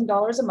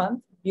 $1,000 a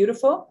month.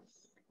 Beautiful.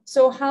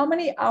 So how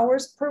many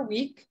hours per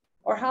week,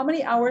 or how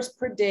many hours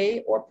per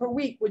day or per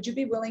week would you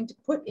be willing to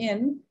put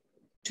in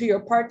to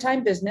your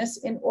part-time business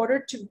in order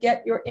to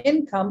get your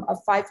income of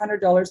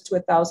 $500 to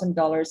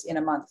 $1,000 in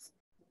a month?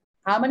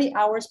 How many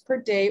hours per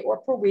day or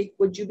per week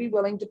would you be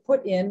willing to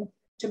put in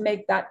to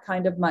make that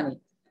kind of money?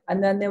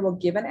 And then they will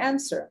give an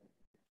answer.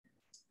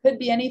 Could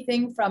be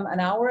anything from an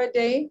hour a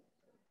day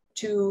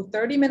to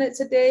 30 minutes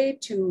a day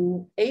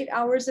to 8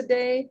 hours a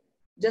day.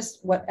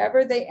 just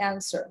whatever they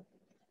answer.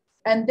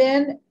 And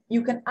then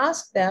you can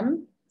ask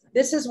them,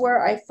 this is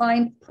where I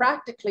find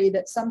practically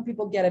that some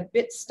people get a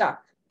bit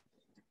stuck.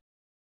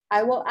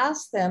 I will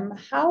ask them,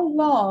 how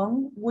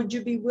long would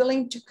you be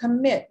willing to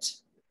commit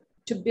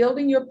to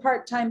building your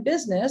part-time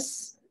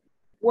business,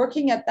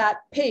 working at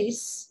that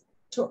pace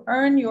to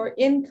earn your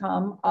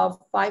income of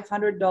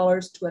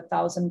 $500 to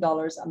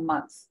 $1,000 a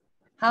month?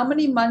 How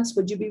many months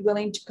would you be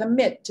willing to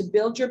commit to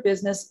build your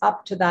business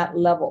up to that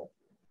level?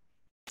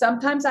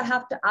 Sometimes I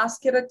have to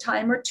ask it a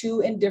time or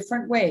two in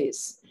different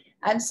ways.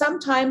 And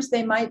sometimes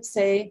they might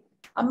say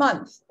a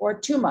month or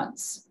 2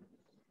 months.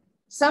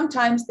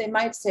 Sometimes they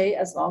might say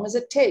as long as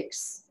it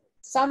takes.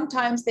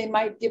 Sometimes they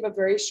might give a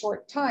very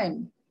short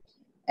time.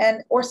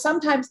 Or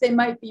sometimes they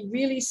might be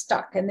really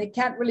stuck and they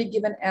can't really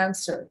give an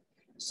answer.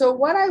 So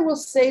what I will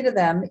say to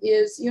them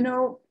is,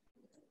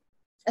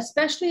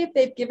 especially if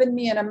they've given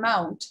me an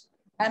amount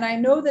and I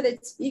know that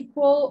it's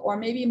equal or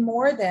maybe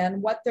more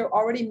than what they're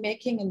already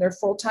making in their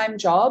full-time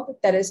job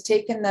that has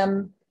taken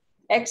them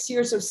X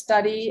years of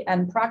study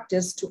and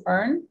practice to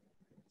earn.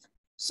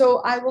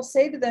 So I will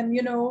say to them,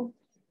 you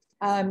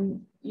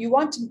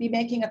want to be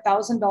making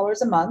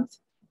 $1,000 a month,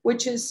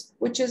 which is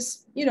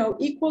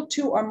equal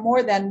to or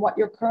more than what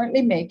you're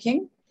currently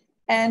making.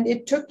 And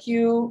it took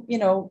you,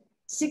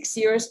 6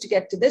 years to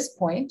get to this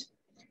point.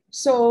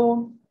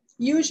 So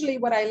usually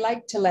what I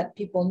like to let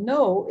people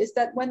know is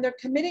that when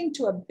they're committing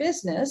to a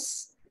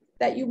business,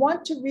 that you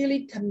want to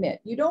really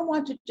commit. You don't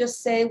want to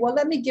just say, well,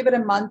 let me give it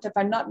a month. If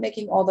I'm not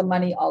making all the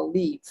money, I'll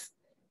leave.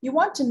 You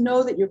want to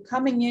know that you're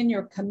coming in,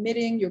 you're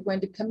committing, you're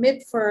going to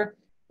commit for,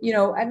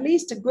 at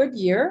least a good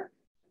year,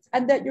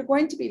 and that you're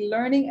going to be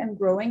learning and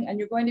growing and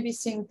you're going to be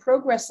seeing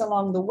progress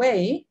along the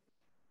way,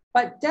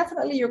 but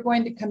definitely you're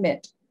going to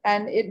commit.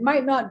 And it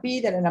might not be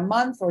that in a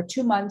month or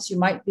 2 months, you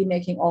might be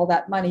making all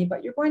that money,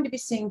 but you're going to be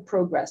seeing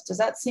progress. Does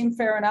that seem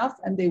fair enough?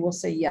 And they will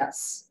say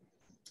yes.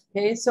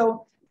 Okay,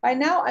 so by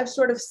now I've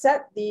sort of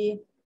set the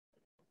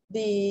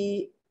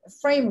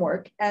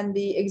framework and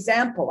the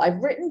example.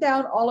 I've written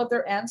down all of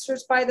their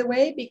answers, by the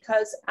way,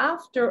 because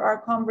after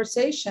our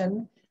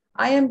conversation,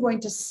 I am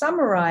going to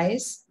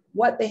summarize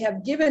what they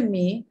have given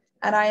me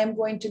and I am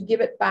going to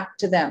give it back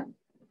to them.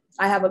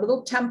 I have a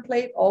little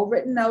template all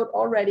written out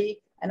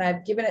already and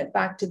I've given it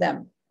back to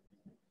them.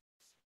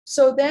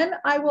 So then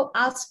I will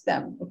ask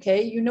them,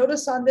 okay, you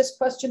notice on this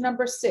question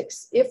number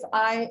 6, if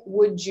I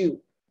would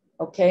you,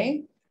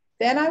 okay?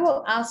 Then I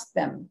will ask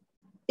them,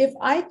 if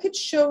I could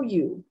show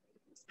you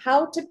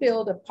how to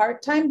build a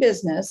part-time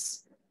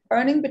business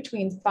earning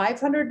between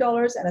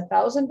 $500 and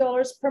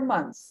 $1,000 per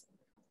month,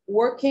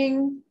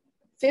 working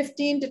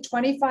 15 to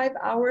 25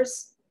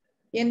 hours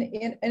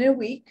in a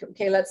week,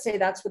 okay, let's say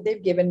that's what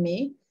they've given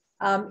me,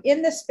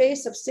 in the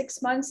space of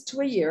 6 months to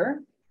a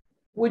year,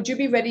 would you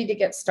be ready to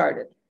get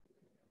started?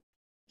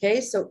 Okay,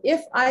 so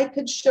if I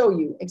could show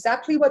you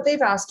exactly what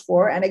they've asked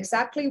for and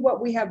exactly what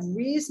we have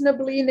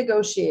reasonably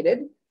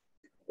negotiated,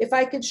 if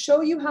I could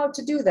show you how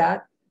to do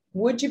that,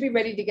 would you be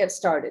ready to get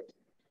started?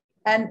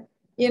 And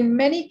in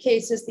many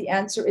cases, the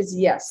answer is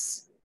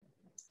yes.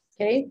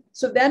 Okay,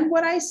 so then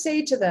what I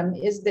say to them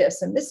is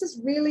this, and this is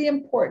really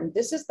important.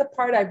 This is the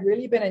part I've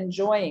really been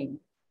enjoying.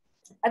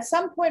 At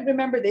some point,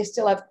 remember, they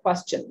still have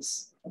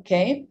questions,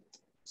 okay?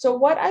 So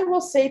what I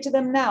will say to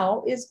them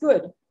now is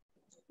good.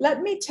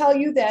 Let me tell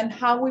you then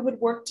how we would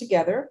work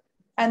together,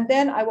 and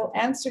then I will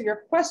answer your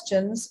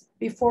questions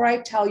before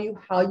I tell you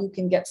how you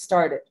can get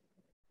started.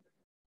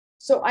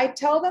 So I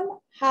tell them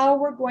how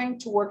we're going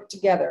to work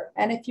together.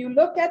 And if you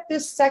look at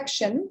this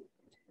section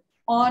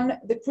on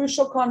the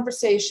crucial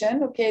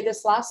conversation, okay,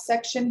 this last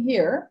section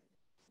here,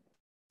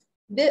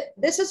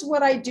 this is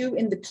what I do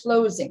in the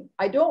closing.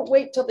 I don't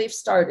wait till they've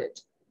started.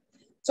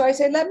 So I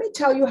say, let me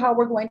tell you how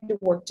we're going to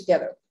work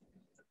together.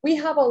 We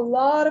have a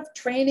lot of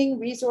training,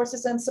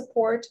 resources, and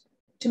support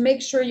to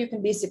make sure you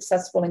can be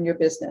successful in your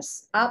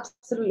business.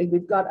 Absolutely,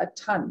 we've got a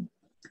ton.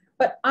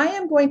 But I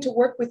am going to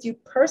work with you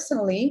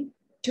personally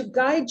to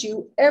guide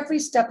you every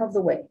step of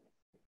the way.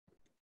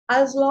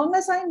 As long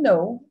as I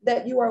know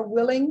that you are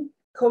willing,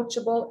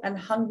 coachable, and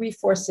hungry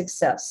for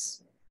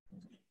success.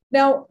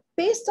 Now,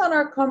 based on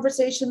our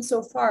conversation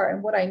so far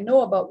and what I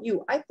know about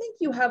you, I think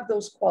you have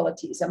those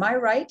qualities. Am I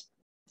right?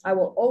 I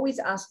will always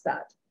ask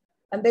that.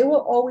 And they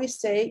will always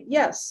say,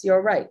 yes,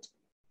 you're right.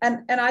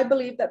 And I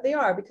believe that they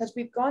are, because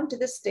we've gone to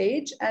this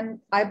stage and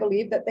I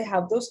believe that they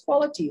have those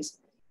qualities.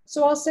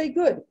 So I'll say,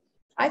 good.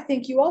 I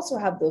think you also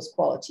have those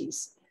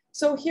qualities.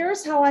 So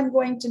here's how I'm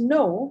going to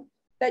know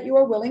that you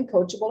are willing,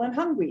 coachable, and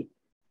hungry.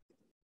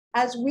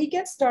 As we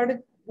get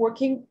started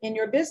working in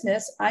your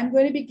business, I'm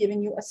going to be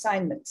giving you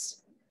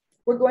assignments.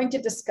 We're going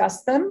to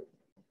discuss them.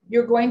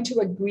 You're going to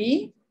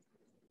agree.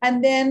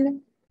 And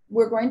then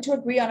we're going to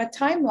agree on a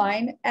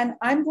timeline, and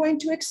I'm going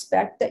to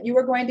expect that you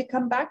are going to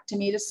come back to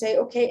me to say,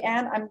 okay,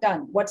 Anne, I'm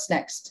done. What's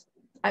next?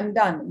 I'm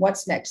done.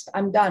 What's next?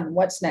 I'm done.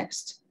 What's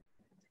next?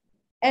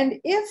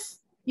 And if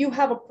you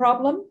have a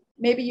problem,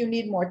 maybe you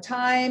need more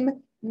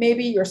time,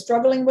 maybe you're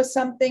struggling with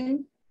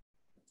something,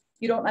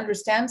 you don't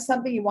understand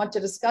something, you want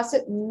to discuss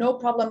it, no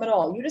problem at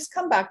all. You just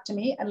come back to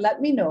me and let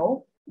me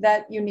know,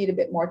 that you need a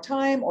bit more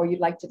time, or you'd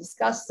like to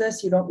discuss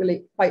this, you don't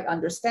really quite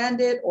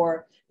understand it,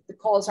 or the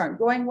calls aren't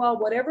going well,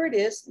 whatever it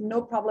is,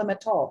 no problem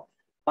at all.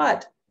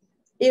 But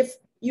if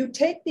you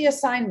take the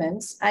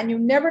assignments and you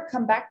never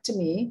come back to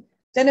me,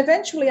 then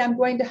eventually I'm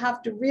going to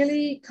have to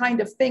really kind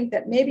of think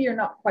that maybe you're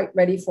not quite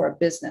ready for a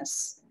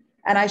business.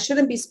 And I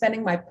shouldn't be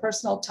spending my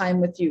personal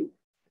time with you.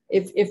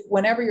 If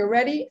whenever you're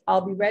ready,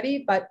 I'll be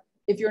ready. But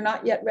if you're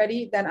not yet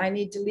ready, then I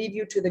need to leave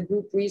you to the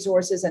group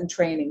resources and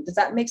training. Does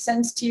that make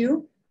sense to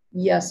you?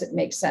 Yes, it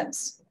makes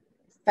sense.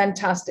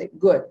 Fantastic.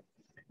 Good.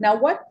 Now,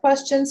 what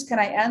questions can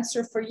I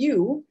answer for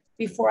you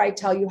before I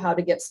tell you how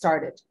to get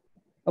started?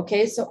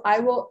 Okay, so I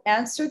will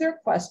answer their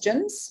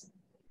questions.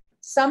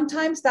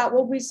 Sometimes that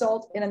will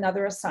result in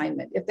another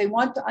assignment. If they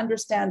want to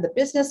understand the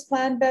business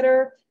plan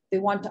better, they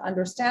want to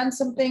understand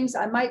some things,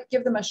 I might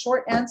give them a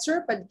short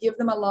answer, but give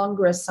them a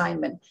longer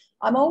assignment.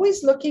 I'm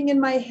always looking in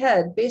my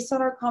head, based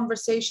on our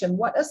conversation,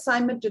 what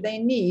assignment do they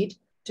need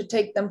to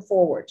take them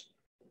forward?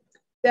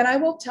 Then I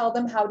will tell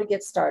them how to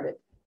get started.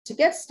 To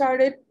get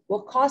started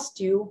will cost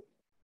you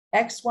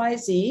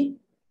XYZ,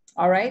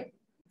 all right,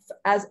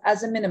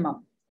 as a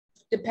minimum,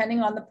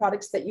 depending on the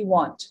products that you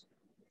want.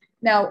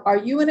 Now, are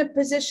you in a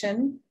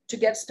position to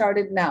get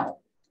started now?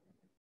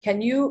 Can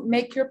you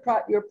make your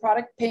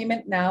product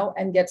payment now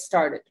and get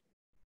started?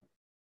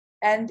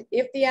 And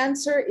if the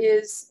answer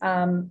is,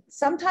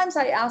 sometimes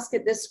I ask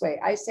it this way.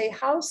 I say,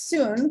 how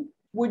soon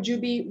would you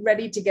be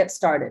ready to get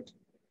started?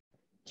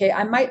 Okay,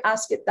 I might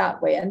ask it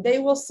that way. And they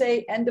will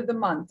say end of the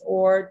month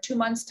or 2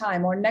 months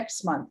time or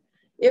next month.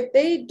 If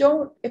they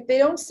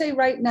don't say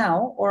right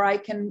now, or I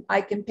can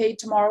pay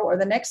tomorrow or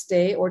the next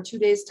day or 2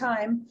 days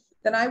time,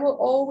 then I will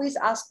always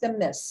ask them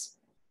this.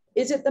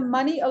 Is it the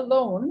money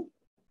alone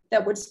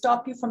that would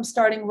stop you from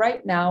starting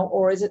right now,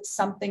 or is it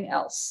something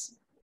else?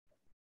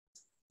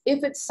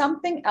 If it's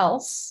something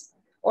else,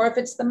 or if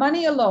it's the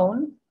money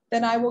alone,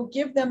 then I will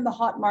give them the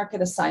hot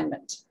market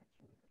assignment.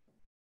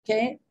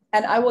 Okay,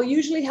 and I will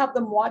usually have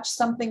them watch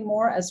something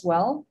more as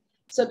well.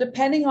 So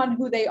depending on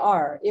who they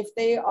are, if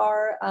they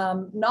are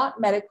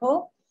not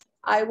medical,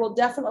 I will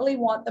definitely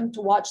want them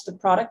to watch the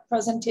product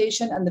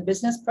presentation and the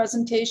business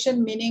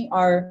presentation, meaning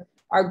our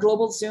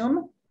global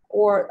Zoom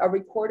or a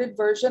recorded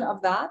version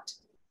of that.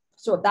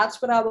 So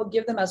that's what I will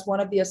give them as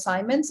one of the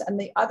assignments. And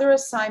the other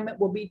assignment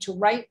will be to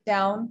write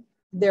down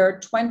their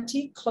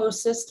 20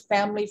 closest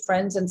family,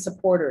 friends, and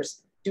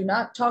supporters. Do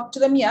not talk to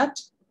them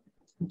yet.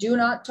 Do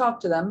not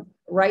talk to them.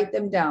 Write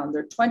them down.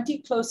 Their 20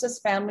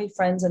 closest family,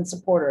 friends, and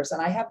supporters.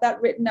 And I have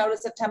that written out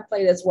as a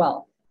template as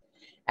well.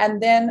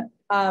 And then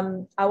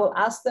I will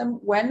ask them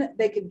when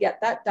they could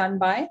get that done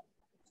by.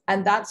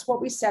 And that's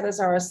what we set as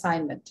our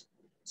assignment.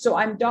 So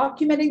I'm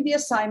documenting the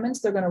assignments.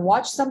 They're going to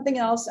watch something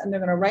else and they're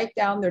going to write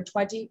down their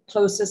 20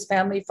 closest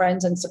family,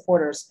 friends, and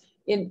supporters.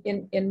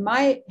 In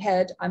my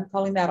head, I'm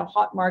calling that a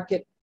hot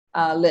market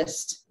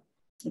list.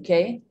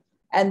 Okay.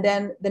 And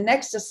then the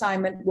next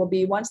assignment will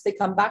be, once they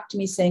come back to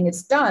me saying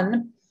it's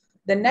done,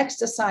 the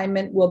next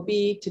assignment will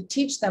be to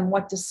teach them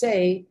what to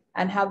say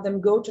and have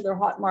them go to their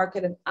hot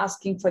market and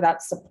asking for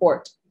that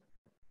support.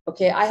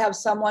 Okay, I have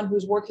someone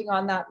who's working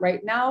on that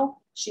right now.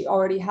 She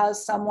already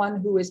has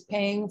someone who is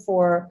paying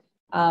for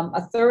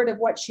a third of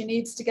what she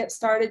needs to get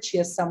started. She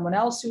has someone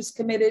else who's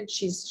committed.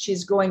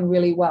 She's going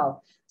really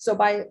well. So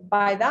by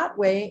that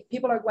way,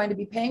 people are going to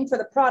be paying for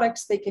the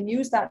products. They can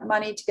use that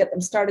money to get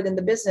them started in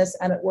the business,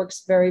 and it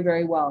works very,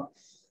 very well.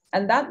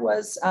 And that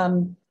was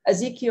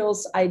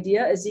Ezekiel's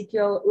idea.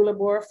 Ezekiel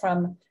Ulabor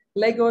from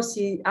Lagos,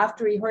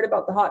 after he heard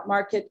about the hot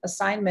market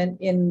assignment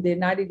in the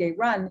 90-day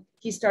run,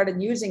 he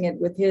started using it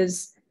with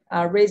his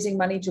raising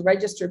money to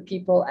register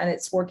people, and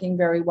it's working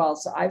very well.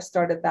 So I've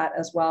started that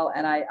as well,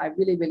 and I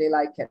really, really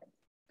like it.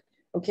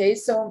 Okay,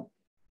 so,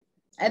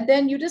 and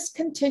then you just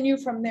continue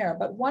from there.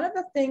 But one of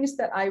the things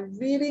that I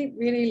really,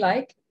 really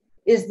like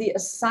is the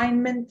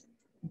assignment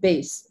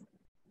based.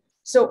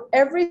 So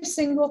every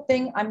single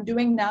thing I'm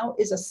doing now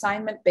is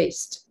assignment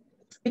based,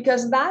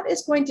 because that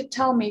is going to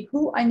tell me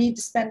who I need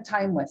to spend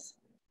time with.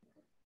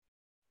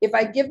 If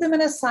I give them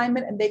an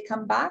assignment and they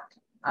come back,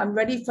 I'm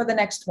ready for the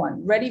next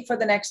one, ready for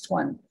the next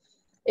one.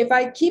 If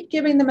I keep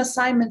giving them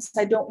assignments,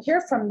 I don't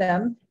hear from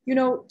them. You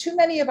know, too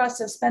many of us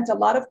have spent a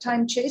lot of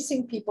time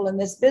chasing people in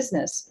this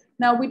business.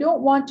 Now, we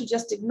don't want to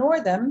just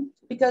ignore them,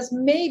 because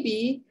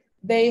maybe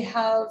they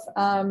have,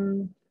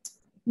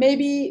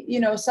 maybe, you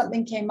know,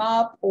 something came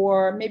up,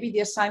 or maybe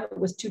the assignment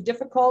was too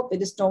difficult. They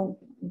just don't,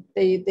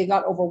 they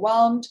got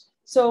overwhelmed.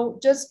 So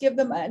just give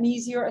them an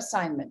easier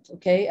assignment,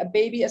 okay? A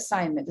baby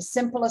assignment, a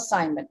simple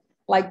assignment,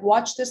 like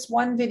watch this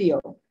one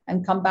video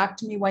and come back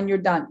to me when you're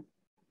done.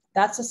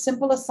 That's a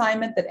simple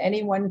assignment that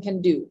anyone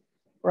can do,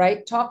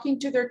 right? Talking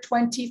to their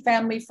 20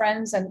 family,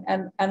 friends,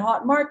 and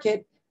hot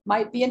market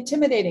might be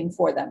intimidating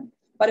for them.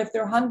 But if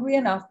they're hungry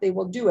enough, they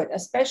will do it,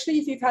 especially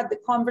if you've had the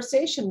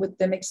conversation with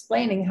them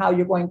explaining how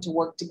you're going to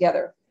work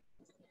together.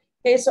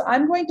 Okay, so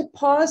I'm going to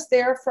pause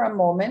there for a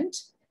moment.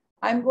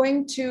 I'm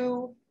going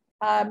to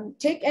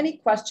take any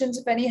questions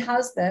if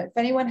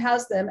anyone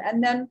has them.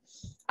 And then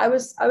I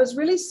was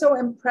really so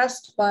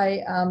impressed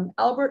by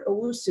Albert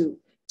Owusu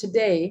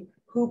today,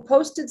 who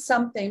posted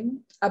something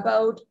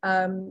about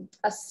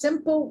a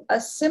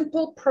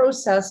simple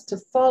process to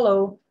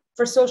follow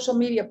for social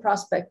media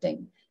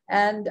prospecting.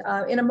 And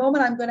in a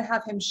moment, I'm going to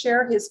have him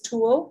share his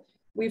tool.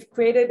 We've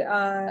created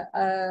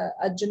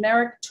a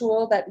generic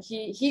tool that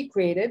he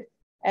created.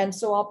 And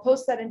so I'll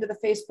post that into the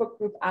Facebook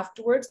group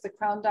afterwards, the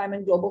Crown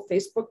Diamond Global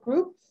Facebook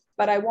group,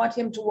 but I want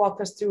him to walk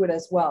us through it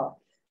as well.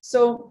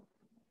 So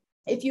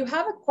if you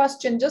have a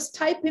question, just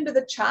type into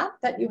the chat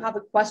that you have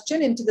a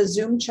question into the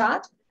Zoom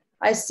chat.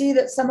 I see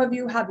that some of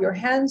you have your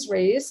hands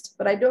raised,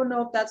 but I don't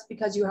know if that's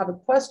because you have a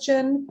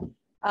question.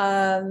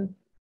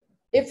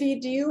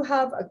 Iffy, do you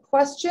have a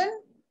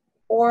question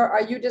or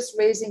are you just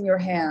raising your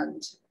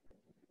hand?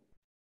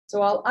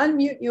 So I'll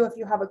unmute you if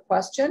you have a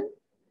question.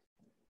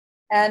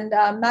 And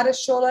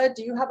Madishola,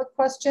 do you have a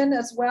question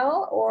as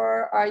well?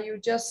 Or are you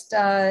just,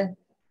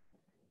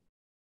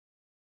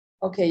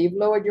 okay, you've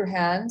lowered your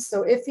hand.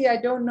 So Iffy, I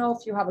don't know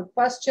if you have a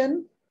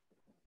question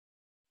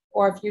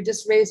or if you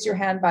just raised your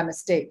hand by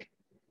mistake.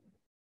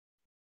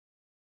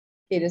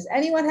 Okay, does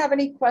anyone have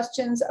any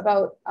questions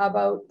about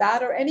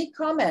that or any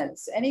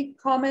comments, any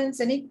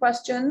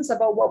questions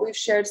about what we've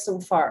shared so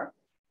far?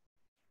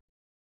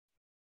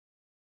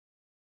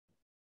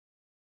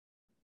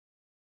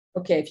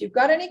 Okay, if you've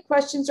got any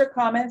questions or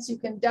comments, you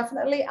can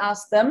definitely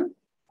ask them.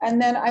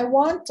 And then I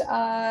want,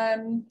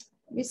 let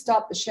me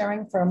stop the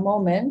sharing for a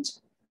moment.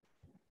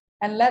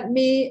 And let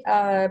me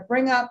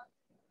bring up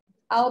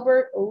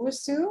Albert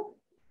Owusu.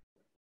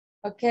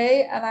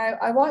 Okay, and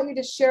I want you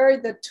to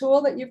share the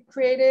tool that you've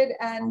created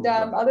and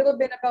a little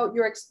bit about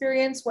your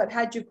experience. What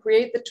had you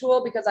create the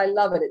tool? Because I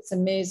love it. It's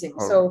amazing.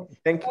 So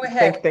go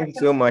ahead. Thank you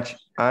so much,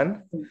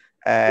 Anne.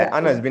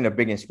 Anna has been a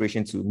big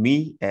inspiration to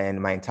me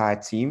and my entire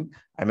team.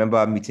 I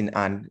remember meeting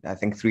Anne, I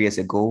think 3 years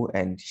ago,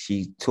 and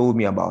she told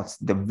me about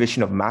the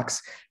vision of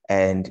Max.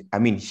 And I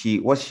mean,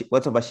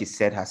 whatever she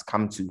said has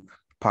come to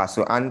pass.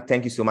 So Anne,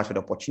 thank you so much for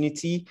the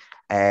opportunity.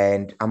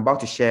 And I'm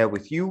about to share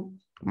with you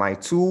my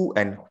tool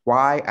and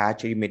why I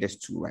actually made this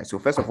tool, right? So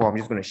first of all, I'm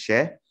just going to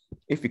share.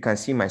 If you can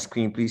see my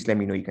screen, please let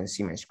me know you can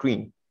see my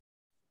screen.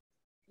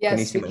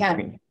 Yes, we can.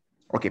 Screen?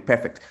 Okay,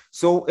 perfect.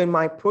 So in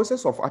my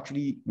process of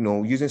actually,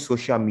 using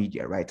social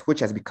media, right, which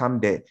has become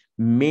the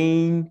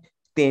main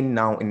thing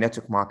now in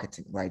network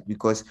marketing, right?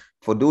 Because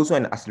for those who are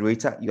an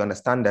accelerator, you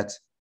understand that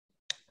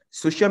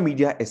social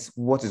media is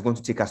what is going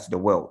to take us to the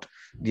world.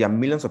 There are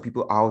millions of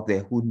people out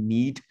there who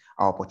need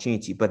our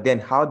opportunity, but then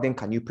how then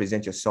can you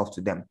present yourself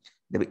to them?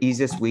 The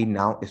easiest way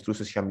now is through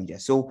social media.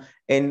 So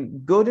in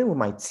building with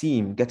my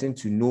team, getting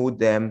to know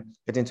them,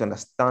 getting to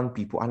understand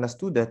people, I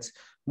understood that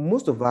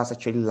most of us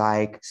actually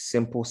like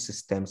simple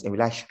systems and we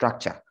like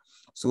structure.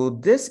 So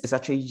this is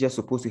actually just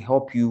supposed to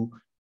help you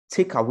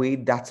take away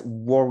that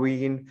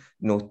worrying,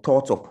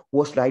 thoughts of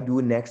what should I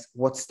do next?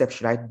 What steps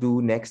should I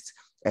do next?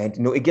 And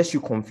it gets you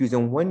confused.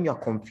 And when you're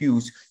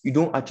confused, you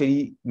don't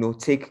actually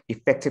take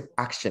effective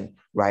action,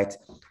 right?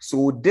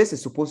 So this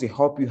is supposed to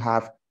help you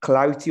have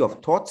clarity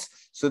of thoughts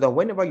so that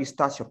whenever you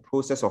start your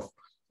process of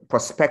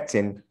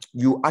prospecting,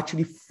 you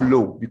actually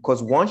flow.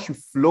 Because once you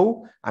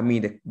flow, I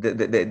mean,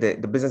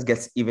 the business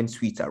gets even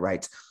sweeter,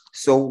 right?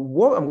 So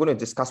what I'm going to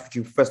discuss with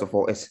you, first of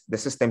all, is the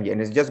system here.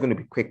 And it's just going to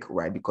be quick,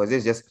 right? Because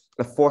it's just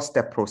a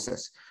 4-step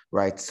process,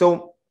 right?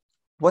 So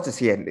what is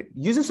here?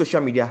 Using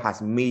social media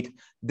has made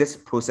this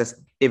process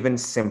even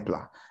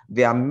simpler.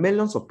 There are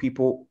millions of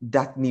people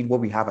that need what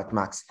we have at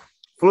Max.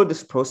 Follow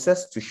this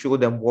process to show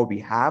them what we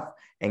have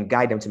and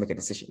guide them to make a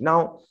decision.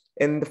 Now,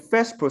 in the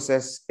first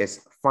process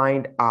is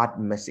find ad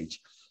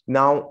message.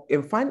 Now,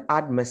 in find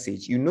ad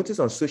message, you notice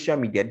on social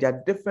media, there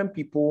are different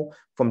people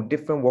from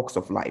different walks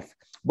of life.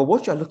 But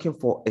what you're looking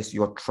for is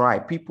your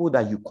tribe, people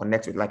that you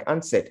connect with. Like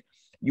Anne said,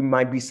 you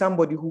might be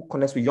somebody who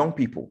connects with young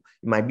people.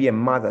 You might be a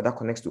mother that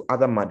connects to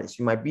other mothers.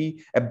 You might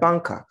be a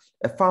banker,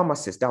 a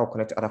pharmacist that will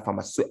connect to other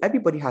pharmacists. So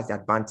everybody has the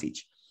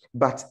advantage.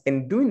 But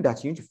in doing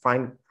that, you need to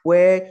find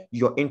where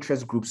your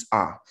interest groups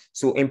are.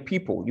 So in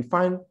people, you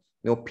find,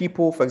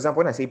 people, for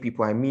example, when I say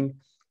people, I mean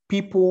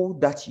people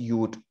that you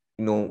would,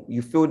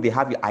 you feel they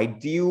have your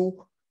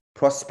ideal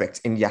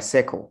prospect in their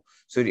circle.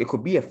 So it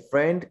could be a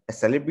friend, a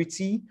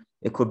celebrity,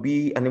 it could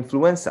be an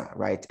influencer,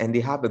 right? And they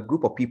have a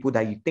group of people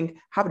that you think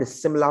have the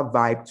similar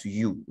vibe to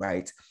you,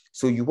 right?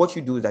 So what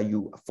you do is that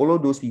you follow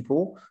those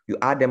people, you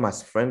add them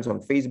as friends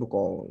on Facebook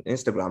or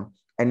Instagram,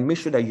 and make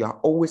sure that you are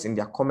always in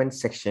their comment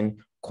section,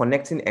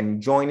 connecting and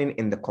joining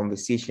in the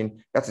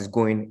conversation that is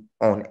going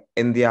on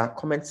in their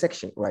comment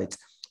section, right?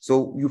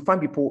 So you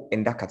find people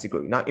in that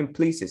category. Now, in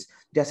places,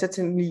 there are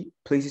certainly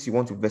places you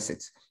want to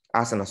visit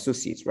as an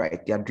associate,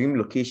 right? There are dream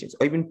locations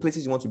or even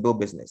places you want to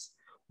build business.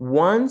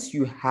 Once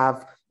you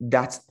have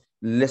that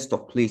list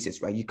of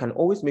places, right, you can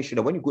always make sure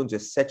that when you go into a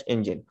search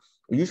engine,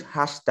 you use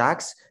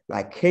hashtags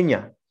like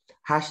Kenya,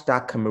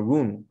 hashtag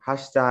Cameroon,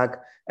 hashtag,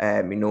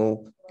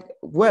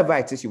 wherever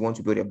it is you want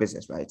to build your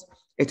business, right?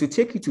 It will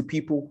take you to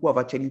people who have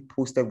actually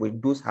posted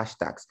with those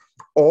hashtags.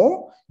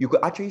 Or you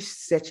could actually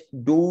search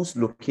those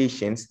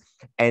locations,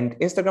 and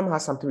Instagram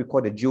has something we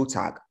call the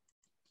geotag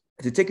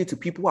to take you to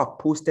people who have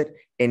posted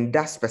in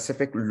that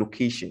specific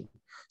location.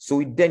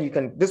 So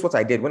then this is what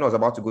I did when I was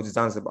about to go to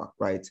Zanzibar,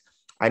 right?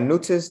 I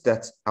noticed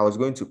that I was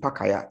going to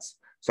Pakayat.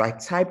 So I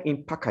typed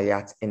in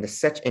Pakayat in the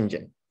search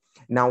engine.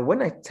 Now,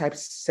 when I typed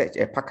search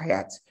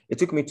Pakayat, it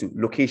took me to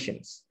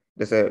locations.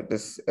 There's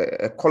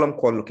a column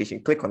called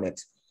location. Click on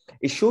it.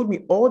 It showed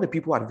me all the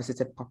people who had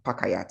visited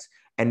Pakayat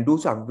and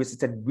those who have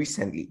visited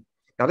recently.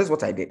 Now, this is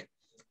what I did.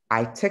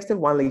 I texted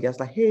one lady. I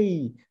was like,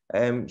 hey,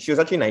 she was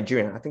actually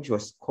Nigerian. I think she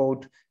was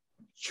called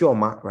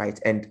Chioma, right?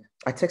 And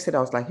I texted, I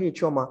was like, hey,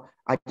 Chioma,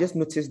 I just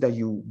noticed that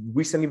you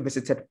recently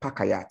visited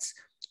Pakayat.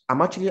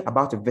 I'm actually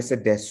about to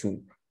visit there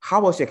soon.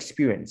 How was your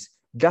experience?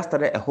 Just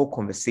started a whole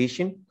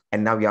conversation,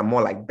 and now we are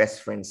more like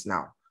best friends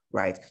now,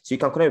 right? So you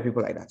can connect with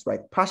people like that,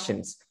 right?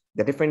 Passions,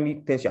 the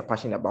different things you're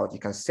passionate about, you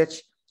can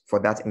search for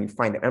that and you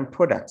find them. And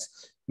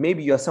products,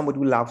 maybe you're somebody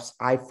who loves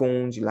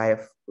iPhones, you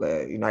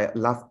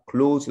love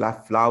clothes, you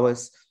love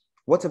flowers,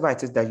 whatever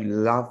it is that you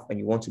love and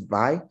you want to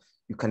buy,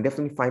 you can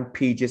definitely find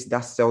pages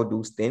that sell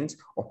those things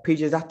or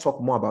pages that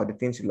talk more about the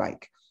things you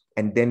like.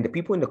 And then the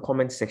people in the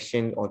comment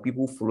section or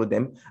people who follow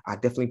them are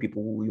definitely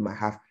people who you might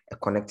have a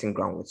connecting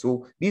ground with.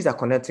 So these are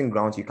connecting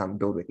grounds you can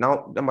build with.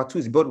 Now, number 2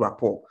 is build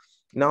rapport.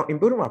 Now, in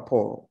building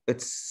rapport,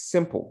 it's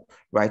simple,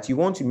 right? You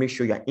want to make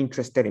sure you're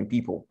interested in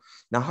people.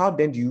 Now, how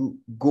then do you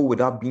go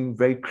without being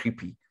very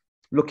creepy?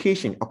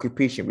 Location,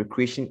 occupation,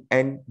 recreation,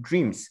 and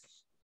dreams.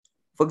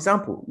 For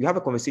example, you have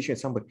a conversation with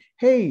somebody.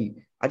 Hey,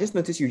 I just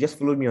noticed you just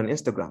followed me on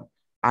Instagram.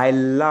 I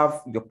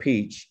love your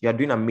page. You're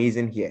doing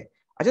amazing here.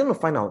 I just want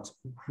to find out,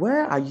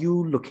 where are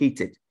you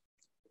located?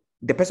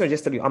 The person will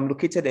just tell you, I'm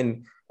located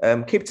in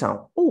Cape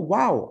Town. Oh,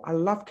 wow. I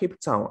love Cape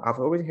Town. I've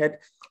already heard.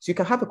 So you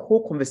can have a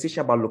whole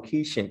conversation about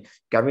location.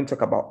 Gavin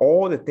talk about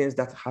all the things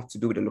that have to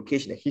do with the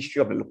location, the history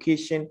of the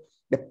location.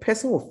 The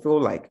person will feel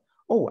like,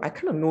 oh, I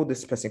kind of know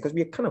this person because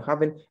we're kind of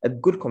having a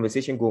good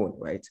conversation going,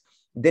 right?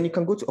 Then you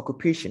can go to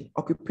occupation.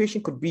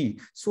 Occupation could be,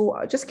 so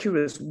just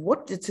curious,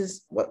 what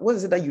is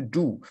it that you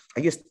do?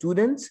 Are you a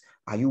student?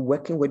 Are you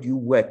working? Where do you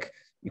work?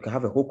 You can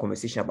have a whole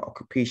conversation about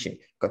occupation. You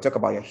can talk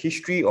about your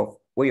history of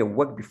where you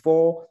worked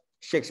before,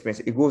 share experience.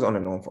 It goes on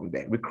and on from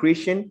there.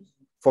 Recreation,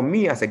 for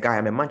me as a guy,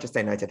 I'm a Manchester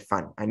United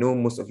fan. I know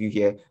most of you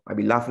here might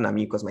be laughing at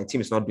me because my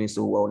team is not doing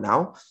so well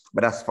now,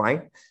 but that's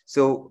fine.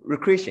 So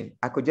recreation,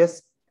 I could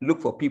just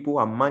look for people who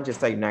are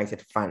Manchester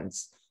United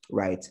fans,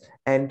 right?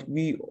 And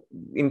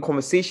in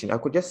conversation, I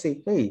could just say,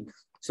 hey,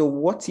 so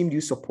what team do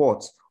you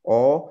support?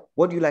 Or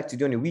what do you like to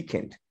do on the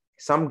weekend?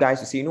 Some guys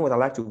will say, you know what, I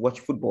like to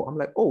watch football. I'm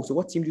like, oh, so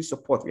what team do you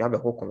support? We have a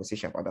whole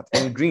conversation about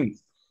that. And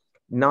dreams.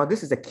 Now,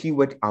 this is a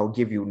keyword I'll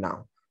give you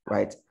now,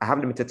 right? I have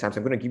limited time, so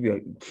I'm going to give you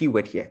a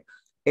keyword here.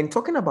 In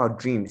talking about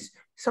dreams,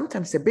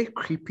 sometimes it's a bit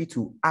creepy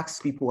to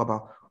ask people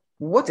about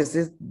what's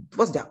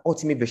their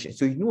ultimate vision.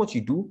 So you know what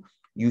you do?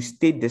 You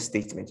state this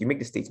statement. You make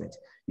the statement.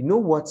 You know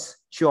what,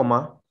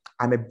 Chioma?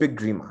 I'm a big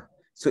dreamer.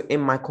 So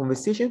in my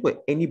conversation with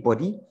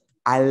anybody,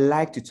 I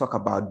like to talk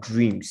about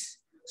dreams.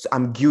 So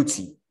I'm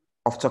guilty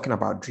of talking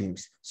about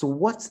dreams. So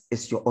what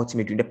is your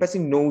ultimate dream? The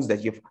person knows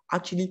that you've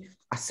actually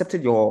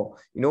accepted your,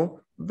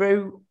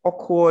 very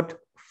awkward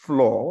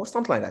flaw or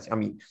something like that. I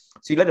mean,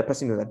 so you let the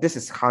person know that this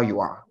is how you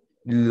are.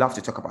 You love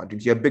to talk about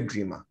dreams. You're a big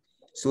dreamer.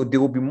 So they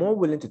will be more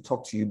willing to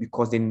talk to you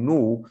because they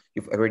know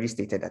you've already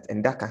stated that,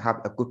 and that can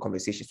have a good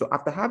conversation. So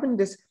after having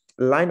this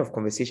line of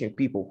conversation with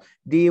people,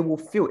 they will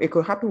feel it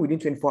could happen within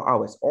 24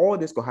 hours. All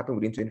this could happen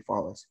within 24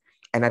 hours.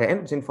 And at the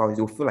end of 24 hours,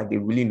 they will feel like they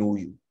really know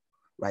you,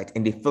 right?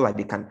 And they feel like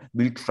they can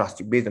really trust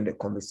you based on the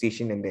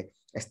conversation and the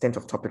extent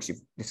of topics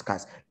you've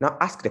discussed. Now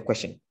ask the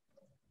question.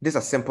 This is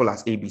as simple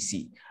as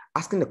ABC.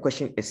 Asking the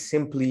question is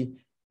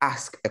simply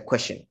ask a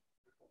question.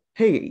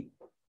 Hey,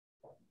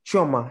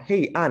 Chioma.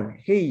 Hey, Anne.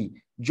 Hey,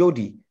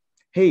 Jody.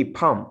 Hey,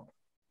 Pam.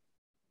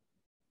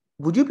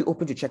 Would you be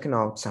open to checking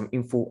out some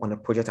info on a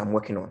project I'm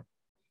working on?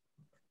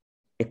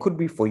 It could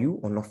be for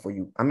you or not for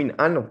you. I mean,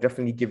 Anne will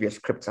definitely give you a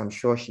script. I'm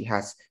sure she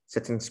has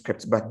certain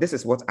scripts, but this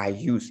is what I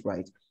use,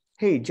 right?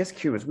 Hey, just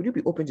curious, would you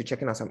be open to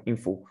checking out some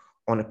info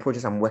on a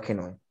project I'm working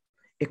on?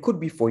 It could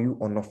be for you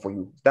or not for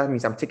you. That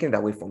means I'm taking it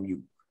away from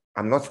you.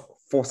 I'm not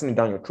forcing it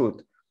down your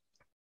throat.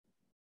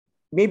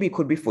 Maybe it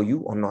could be for you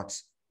or not.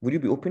 Would you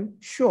be open?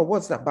 Sure,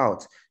 what's that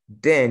about?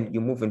 Then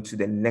you move into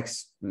the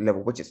next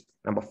level, which is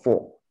number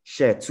 4,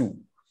 share 2.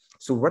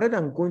 So rather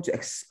than going to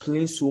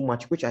explain so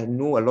much, which I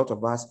know a lot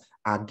of us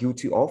are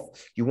guilty of,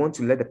 you want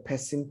to let the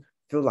person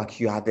feel like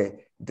you are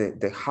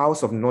the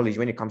house of knowledge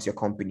when it comes to your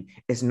company.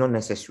 It's not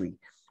necessary.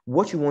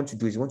 What you want to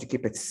do is you want to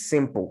keep it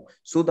simple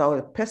so that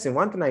the person,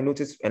 one thing I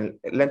noticed and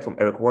learned from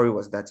Eric Worre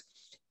was that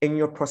in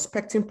your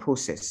prospecting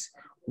process,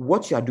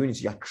 what you are doing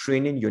is you are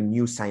training your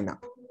new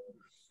sign-up.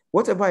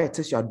 Whatever it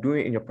is you are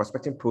doing in your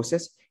prospecting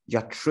process, you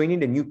are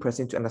training the new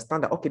person to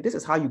understand that, okay, this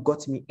is how you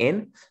got me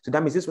in. So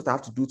that means this is what I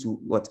have to do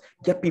to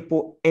get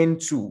people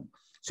into.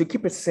 So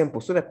keep it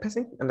simple so the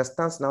person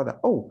understands now that,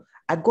 oh,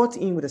 I got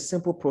in with a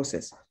simple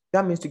process.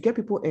 That means to get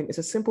people in, it's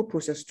a simple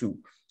process too.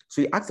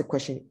 So you ask the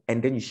question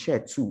and then you share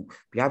too.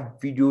 We have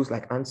videos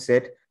like Anne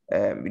said,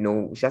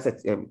 she has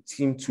a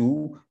team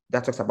too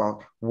that talks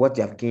about what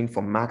they have gained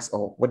from Max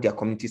or what their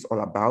community is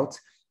all about.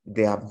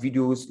 There are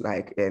videos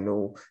like,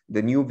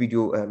 the new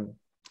video,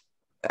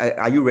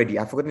 are you ready?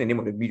 I've forgotten the name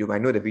of the video, but I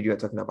know the video you're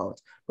talking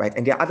about, right?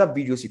 And there are other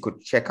videos you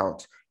could check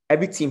out.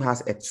 Every team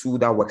has a tool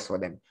that works for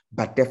them,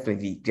 but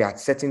definitely there are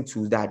certain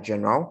tools that are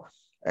general.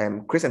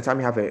 Chris and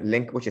Tammy have a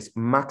link, which is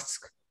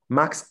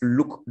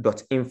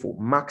maxlook.info,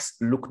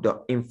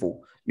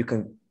 maxlook.info. You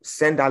can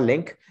send that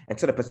link and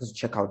tell the person to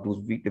check out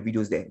the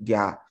videos there. They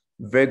are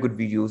very good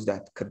videos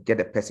that could get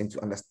the person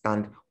to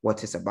understand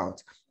what it's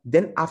about.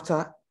 Then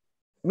after,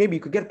 maybe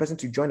you could get a person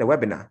to join a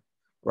webinar,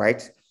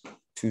 right?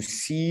 To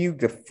see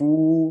the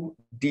full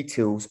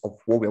details of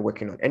what we're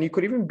working on. And it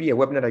could even be a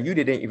webinar that you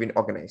didn't even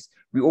organize.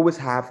 We always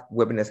have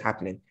webinars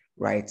happening,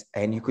 right?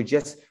 And you could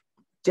just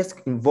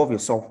involve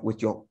yourself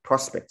with your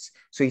prospects.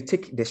 So you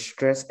take the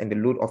stress and the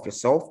load off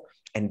yourself,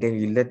 and then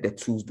you let the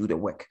tools do the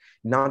work.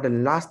 Now, the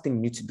last thing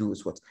you need to do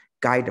is what?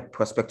 Guide the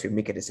prospect to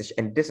make a decision.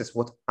 And this is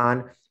what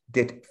Anne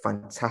did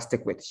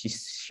fantastic with. She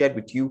shared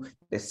with you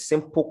the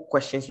simple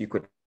questions you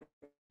could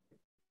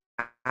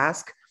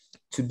ask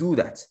to do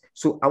that.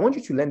 So I want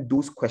you to learn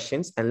those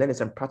questions and learn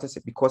it and practice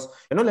it, because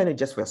you're not learning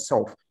just for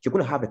yourself. You're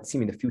going to have a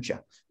team in the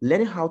future.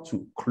 Learning how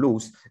to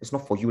close is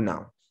not for you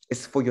now.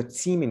 It's for your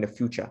team in the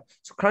future.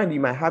 So currently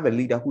you might have a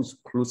leader who's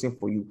closing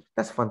for you.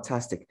 That's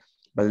fantastic.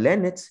 But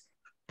learn it,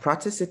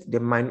 practice it.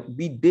 There might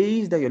be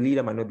days that your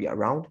leader might not be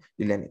around.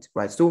 You learn it,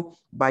 right? So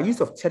by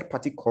use of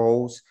third-party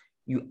calls,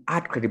 you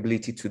add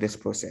credibility to this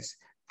process.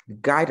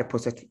 Guide the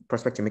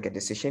prospect to make a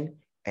decision,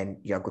 and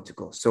you're good to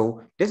go.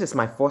 So this is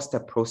my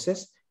 4-step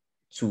process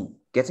to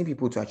getting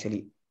people to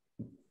actually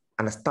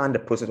understand the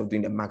process of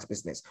doing the max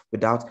business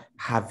without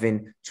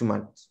having too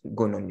much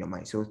going on in your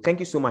mind. So thank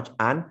you so much,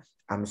 Anne.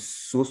 I'm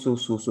so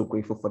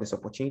grateful for this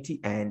opportunity,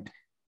 and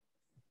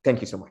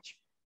thank you so much.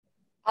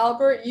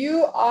 Albert,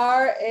 you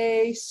are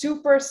a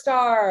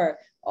superstar.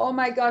 Oh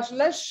my gosh,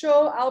 let's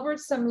show Albert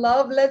some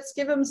love. Let's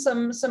give him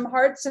some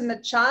hearts in the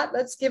chat.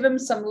 Let's give him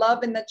some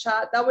love in the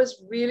chat. That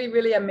was really,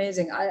 really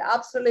amazing. I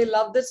absolutely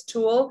love this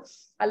tool.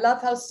 I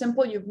love how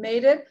simple you've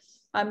made it.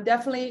 I'm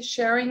definitely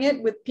sharing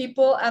it with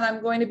people, and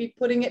I'm going to be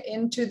putting it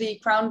into the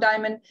Crown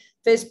Diamond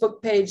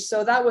Facebook page.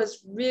 So that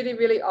was really,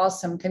 really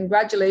awesome.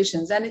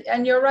 Congratulations.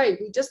 And you're right.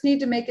 We just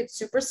need to make it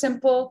super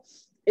simple.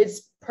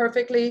 It's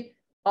perfectly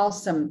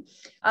awesome.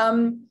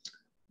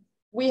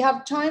 We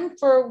have time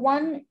for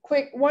one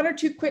or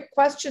two quick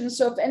questions.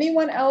 So if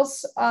anyone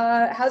else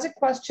has a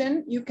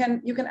question, you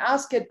can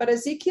ask it. But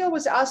Ezekiel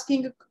was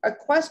asking a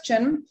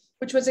question,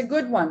 which was a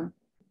good one.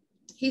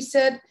 He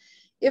said,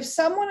 if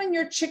someone on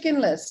your chicken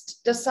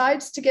list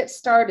decides to get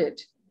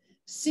started,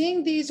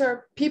 seeing these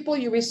are people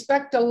you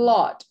respect a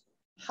lot,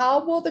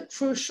 how will the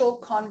crucial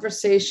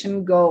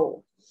conversation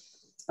go?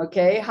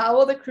 Okay, how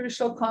will the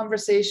crucial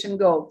conversation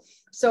go?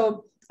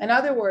 So in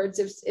other words,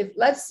 if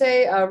let's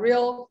say a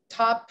real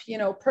top,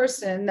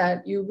 person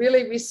that you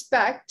really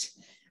respect.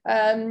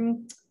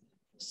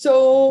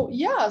 So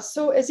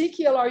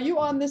Ezekiel, are you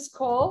on this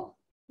call?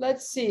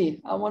 Let's see.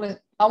 I want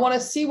to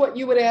see what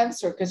you would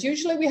answer, because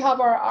usually we have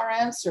our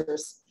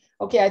answers.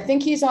 Okay, I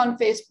think he's on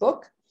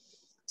Facebook.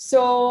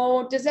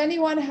 So does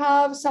anyone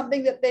have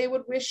something that they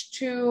would wish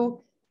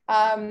to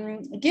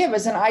give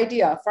as an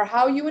idea for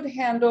how you would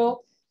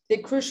handle the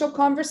crucial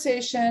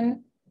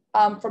conversation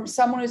from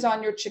someone who's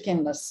on your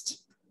chicken list?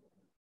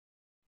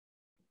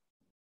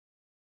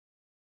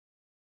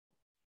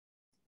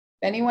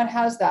 If anyone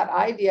has that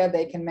idea,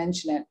 they can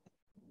mention it.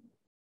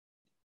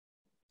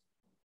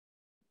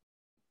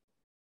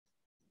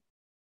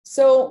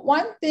 So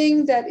one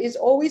thing that is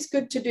always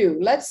good to do,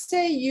 let's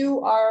say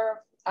you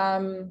are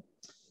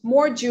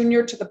more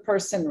junior to the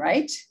person,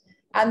 right?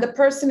 And the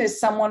person is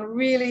someone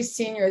really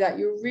senior that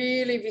you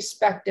really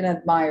respect and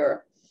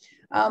admire.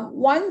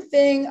 One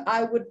thing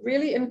I would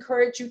really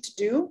encourage you to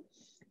do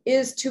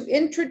is to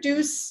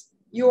introduce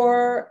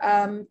your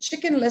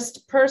chicken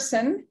list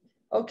person,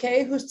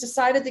 okay, who's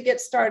decided to get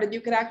started.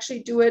 You could actually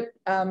do it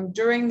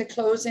during the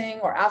closing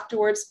or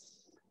afterwards,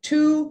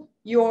 to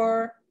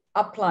your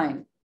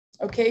upline.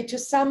 Okay, to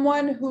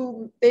someone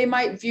who they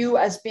might view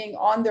as being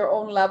on their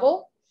own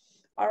level,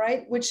 all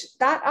right, which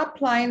that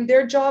upline,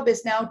 their job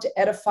is now to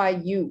edify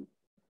you.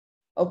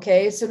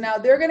 Okay, so now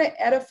they're going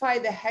to edify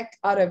the heck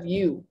out of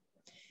you.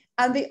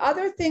 And the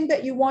other thing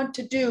that you want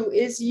to do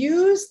is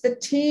use the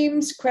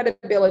team's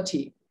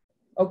credibility.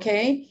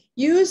 Okay,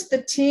 use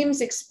the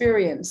team's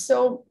experience.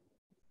 So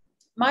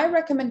my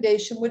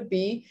recommendation would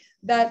be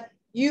that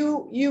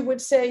you would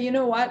say, you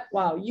know what,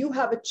 wow, you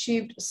have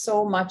achieved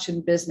so much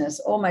in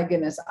business. Oh my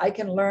goodness, I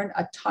can learn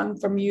a ton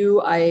from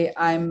you.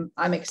 I'm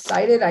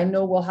excited. I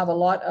know we'll have a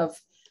lot of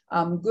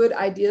good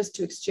ideas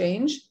to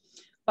exchange.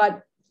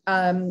 But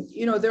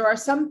there are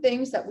some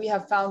things that we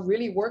have found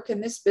really work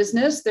in this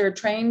business. They're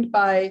trained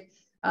by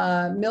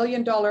 $1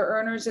 million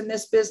earners in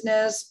this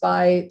business,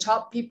 by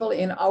top people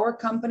in our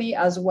company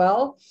as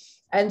well.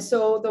 And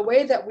so the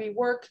way that we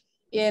work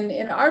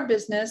in our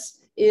business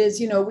is,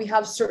 we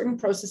have certain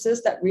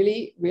processes that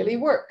really, really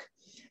work.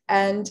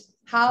 And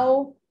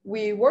how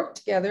we work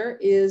together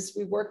is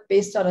we work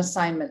based on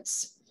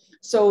assignments.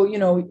 So,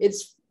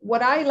 it's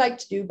what I like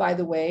to do, by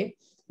the way.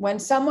 when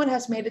someone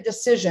has made a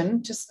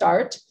decision to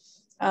start,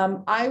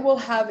 I will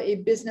have a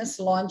business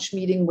launch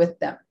meeting with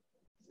them.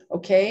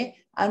 Okay.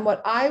 And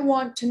what I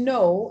want to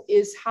know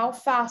is how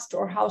fast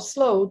or how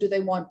slow do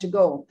they want to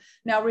go?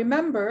 Now,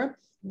 remember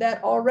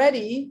that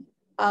already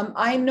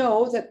I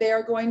know that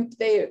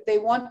they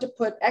want to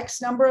put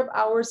X number of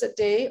hours a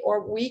day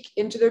or week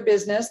into their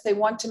business. They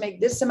want to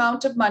make this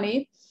amount of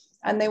money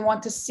and they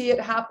want to see it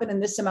happen in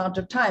this amount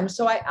of time.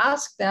 So I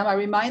ask them, I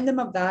remind them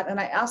of that. And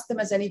I ask them,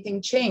 has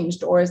anything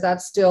changed or is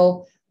that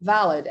still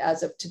valid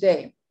as of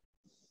today?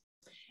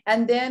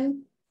 And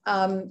then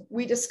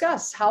we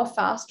discuss how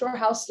fast or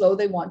how slow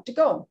they want to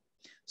go.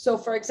 So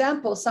for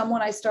example,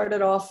 someone I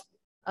started off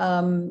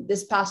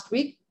this past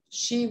week,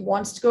 she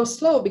wants to go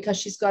slow because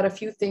she's got a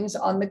few things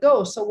on the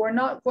go. So we're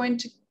not going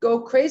to go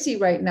crazy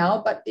right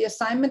now, but the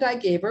assignment I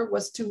gave her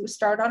was to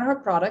start on her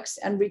products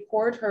and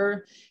record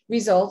her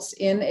results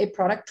in a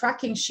product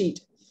tracking sheet.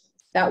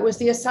 That was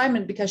the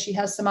assignment because she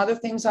has some other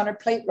things on her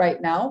plate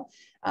right now,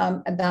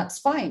 and that's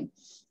fine.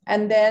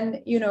 And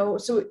then, you know,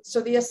 so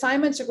the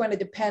assignments are going to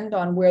depend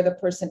on where the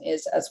person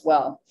is as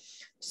well.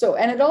 So,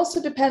 and it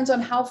also depends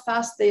on how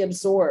fast they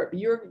absorb.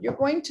 You're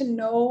going to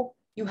know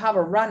you have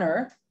a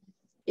runner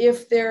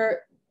if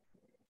they're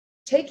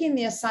taking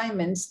the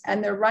assignments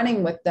and they're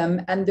running with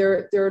them and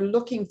they're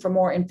looking for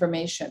more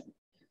information,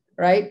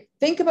 right?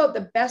 Think about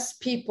the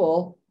best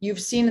people you've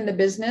seen in the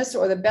business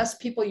or the best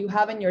people you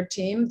have in your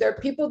team. They're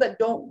people that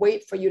don't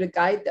wait for you to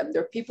guide them.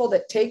 They're people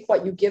that take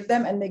what you give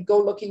them and they go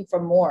looking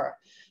for more.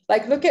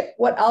 Like, look at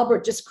what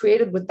Albert just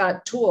created with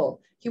that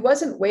tool. He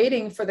wasn't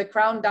waiting for the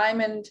Crown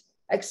Diamond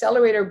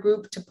Accelerator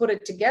group to put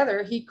it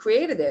together. He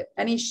created it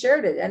and he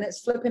shared it and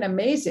it's flipping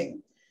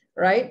amazing,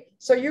 right?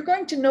 So you're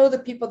going to know the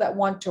people that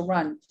want to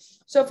run.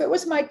 So if it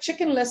was my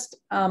chicken list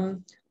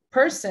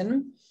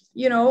person,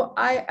 you know,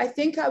 I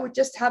think I would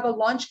just have a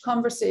launch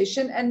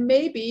conversation and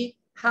maybe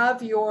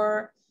have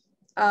your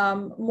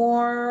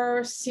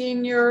more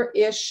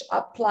senior-ish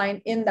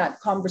upline in that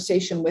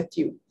conversation with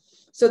you,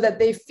 so that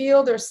they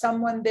feel there's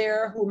someone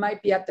there who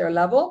might be at their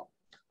level,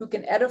 who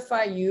can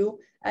edify you,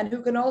 and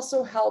who can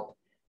also help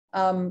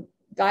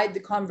guide the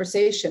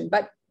conversation.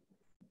 But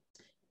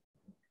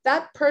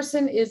that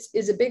person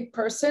is a big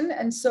person.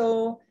 And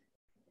so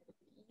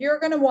you're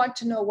going to want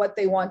to know what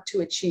they want to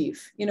achieve.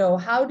 You know,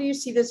 how do you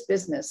see this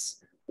business?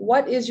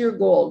 What is your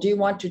goal? Do you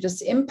want to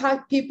just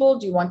impact people?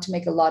 Do you want to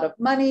make a lot of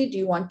money? Do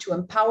you want to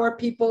empower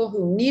people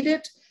who need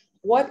it?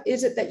 What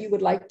is it that you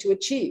would like to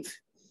achieve?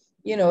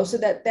 You know, so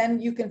that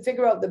then you can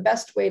figure out the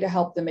best way to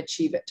help them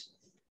achieve it.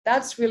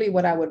 That's really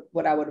what I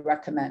would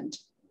recommend.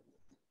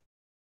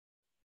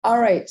 All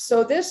right,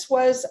 so this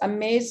was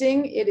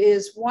amazing. It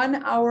is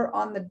 1 hour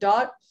on the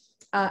dot.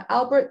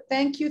 Albert,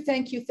 thank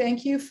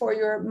you for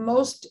your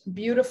most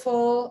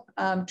beautiful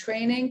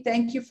training.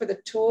 Thank you for the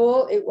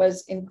tool. It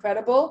was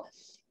incredible.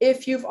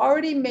 If you've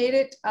already made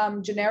it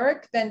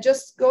generic, then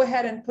just go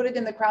ahead and put it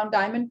in the Crown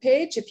Diamond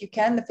page, if you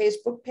can, the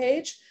Facebook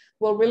page.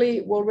 We'll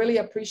really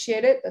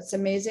appreciate it. That's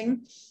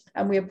amazing.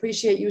 And we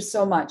appreciate you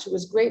so much. It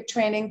was great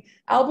training.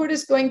 Albert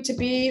is going to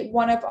be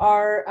one of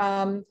our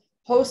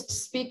host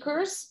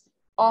speakers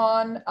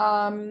on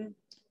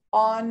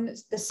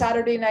the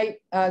Saturday night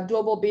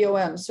Global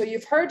BOM. So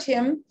you've heard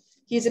him.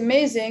 He's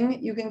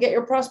amazing. You can get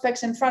your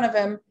prospects in front of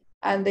him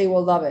and they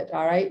will love it.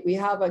 All right. We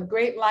have a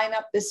great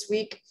lineup this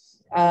week.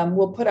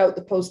 We'll put out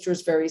the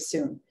posters very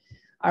soon.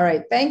 All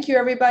right. Thank you,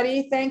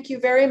 everybody. Thank you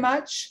very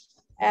much.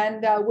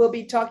 And we'll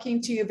be talking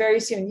to you very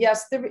soon.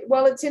 Yes,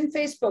 well, it's in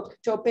Facebook,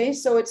 Tope,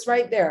 so it's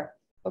right there.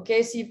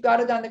 Okay, so you've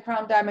got it on the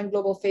Crown Diamond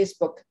Global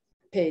Facebook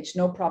page,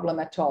 no problem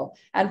at all.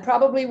 And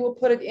probably we'll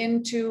put it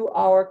into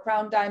our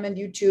Crown Diamond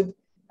YouTube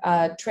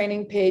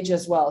training page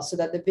as well, so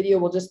that the video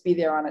will just be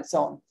there on its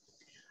own.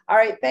 All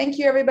right, thank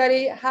you,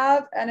 everybody.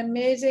 Have an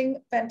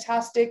amazing,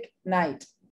 fantastic night.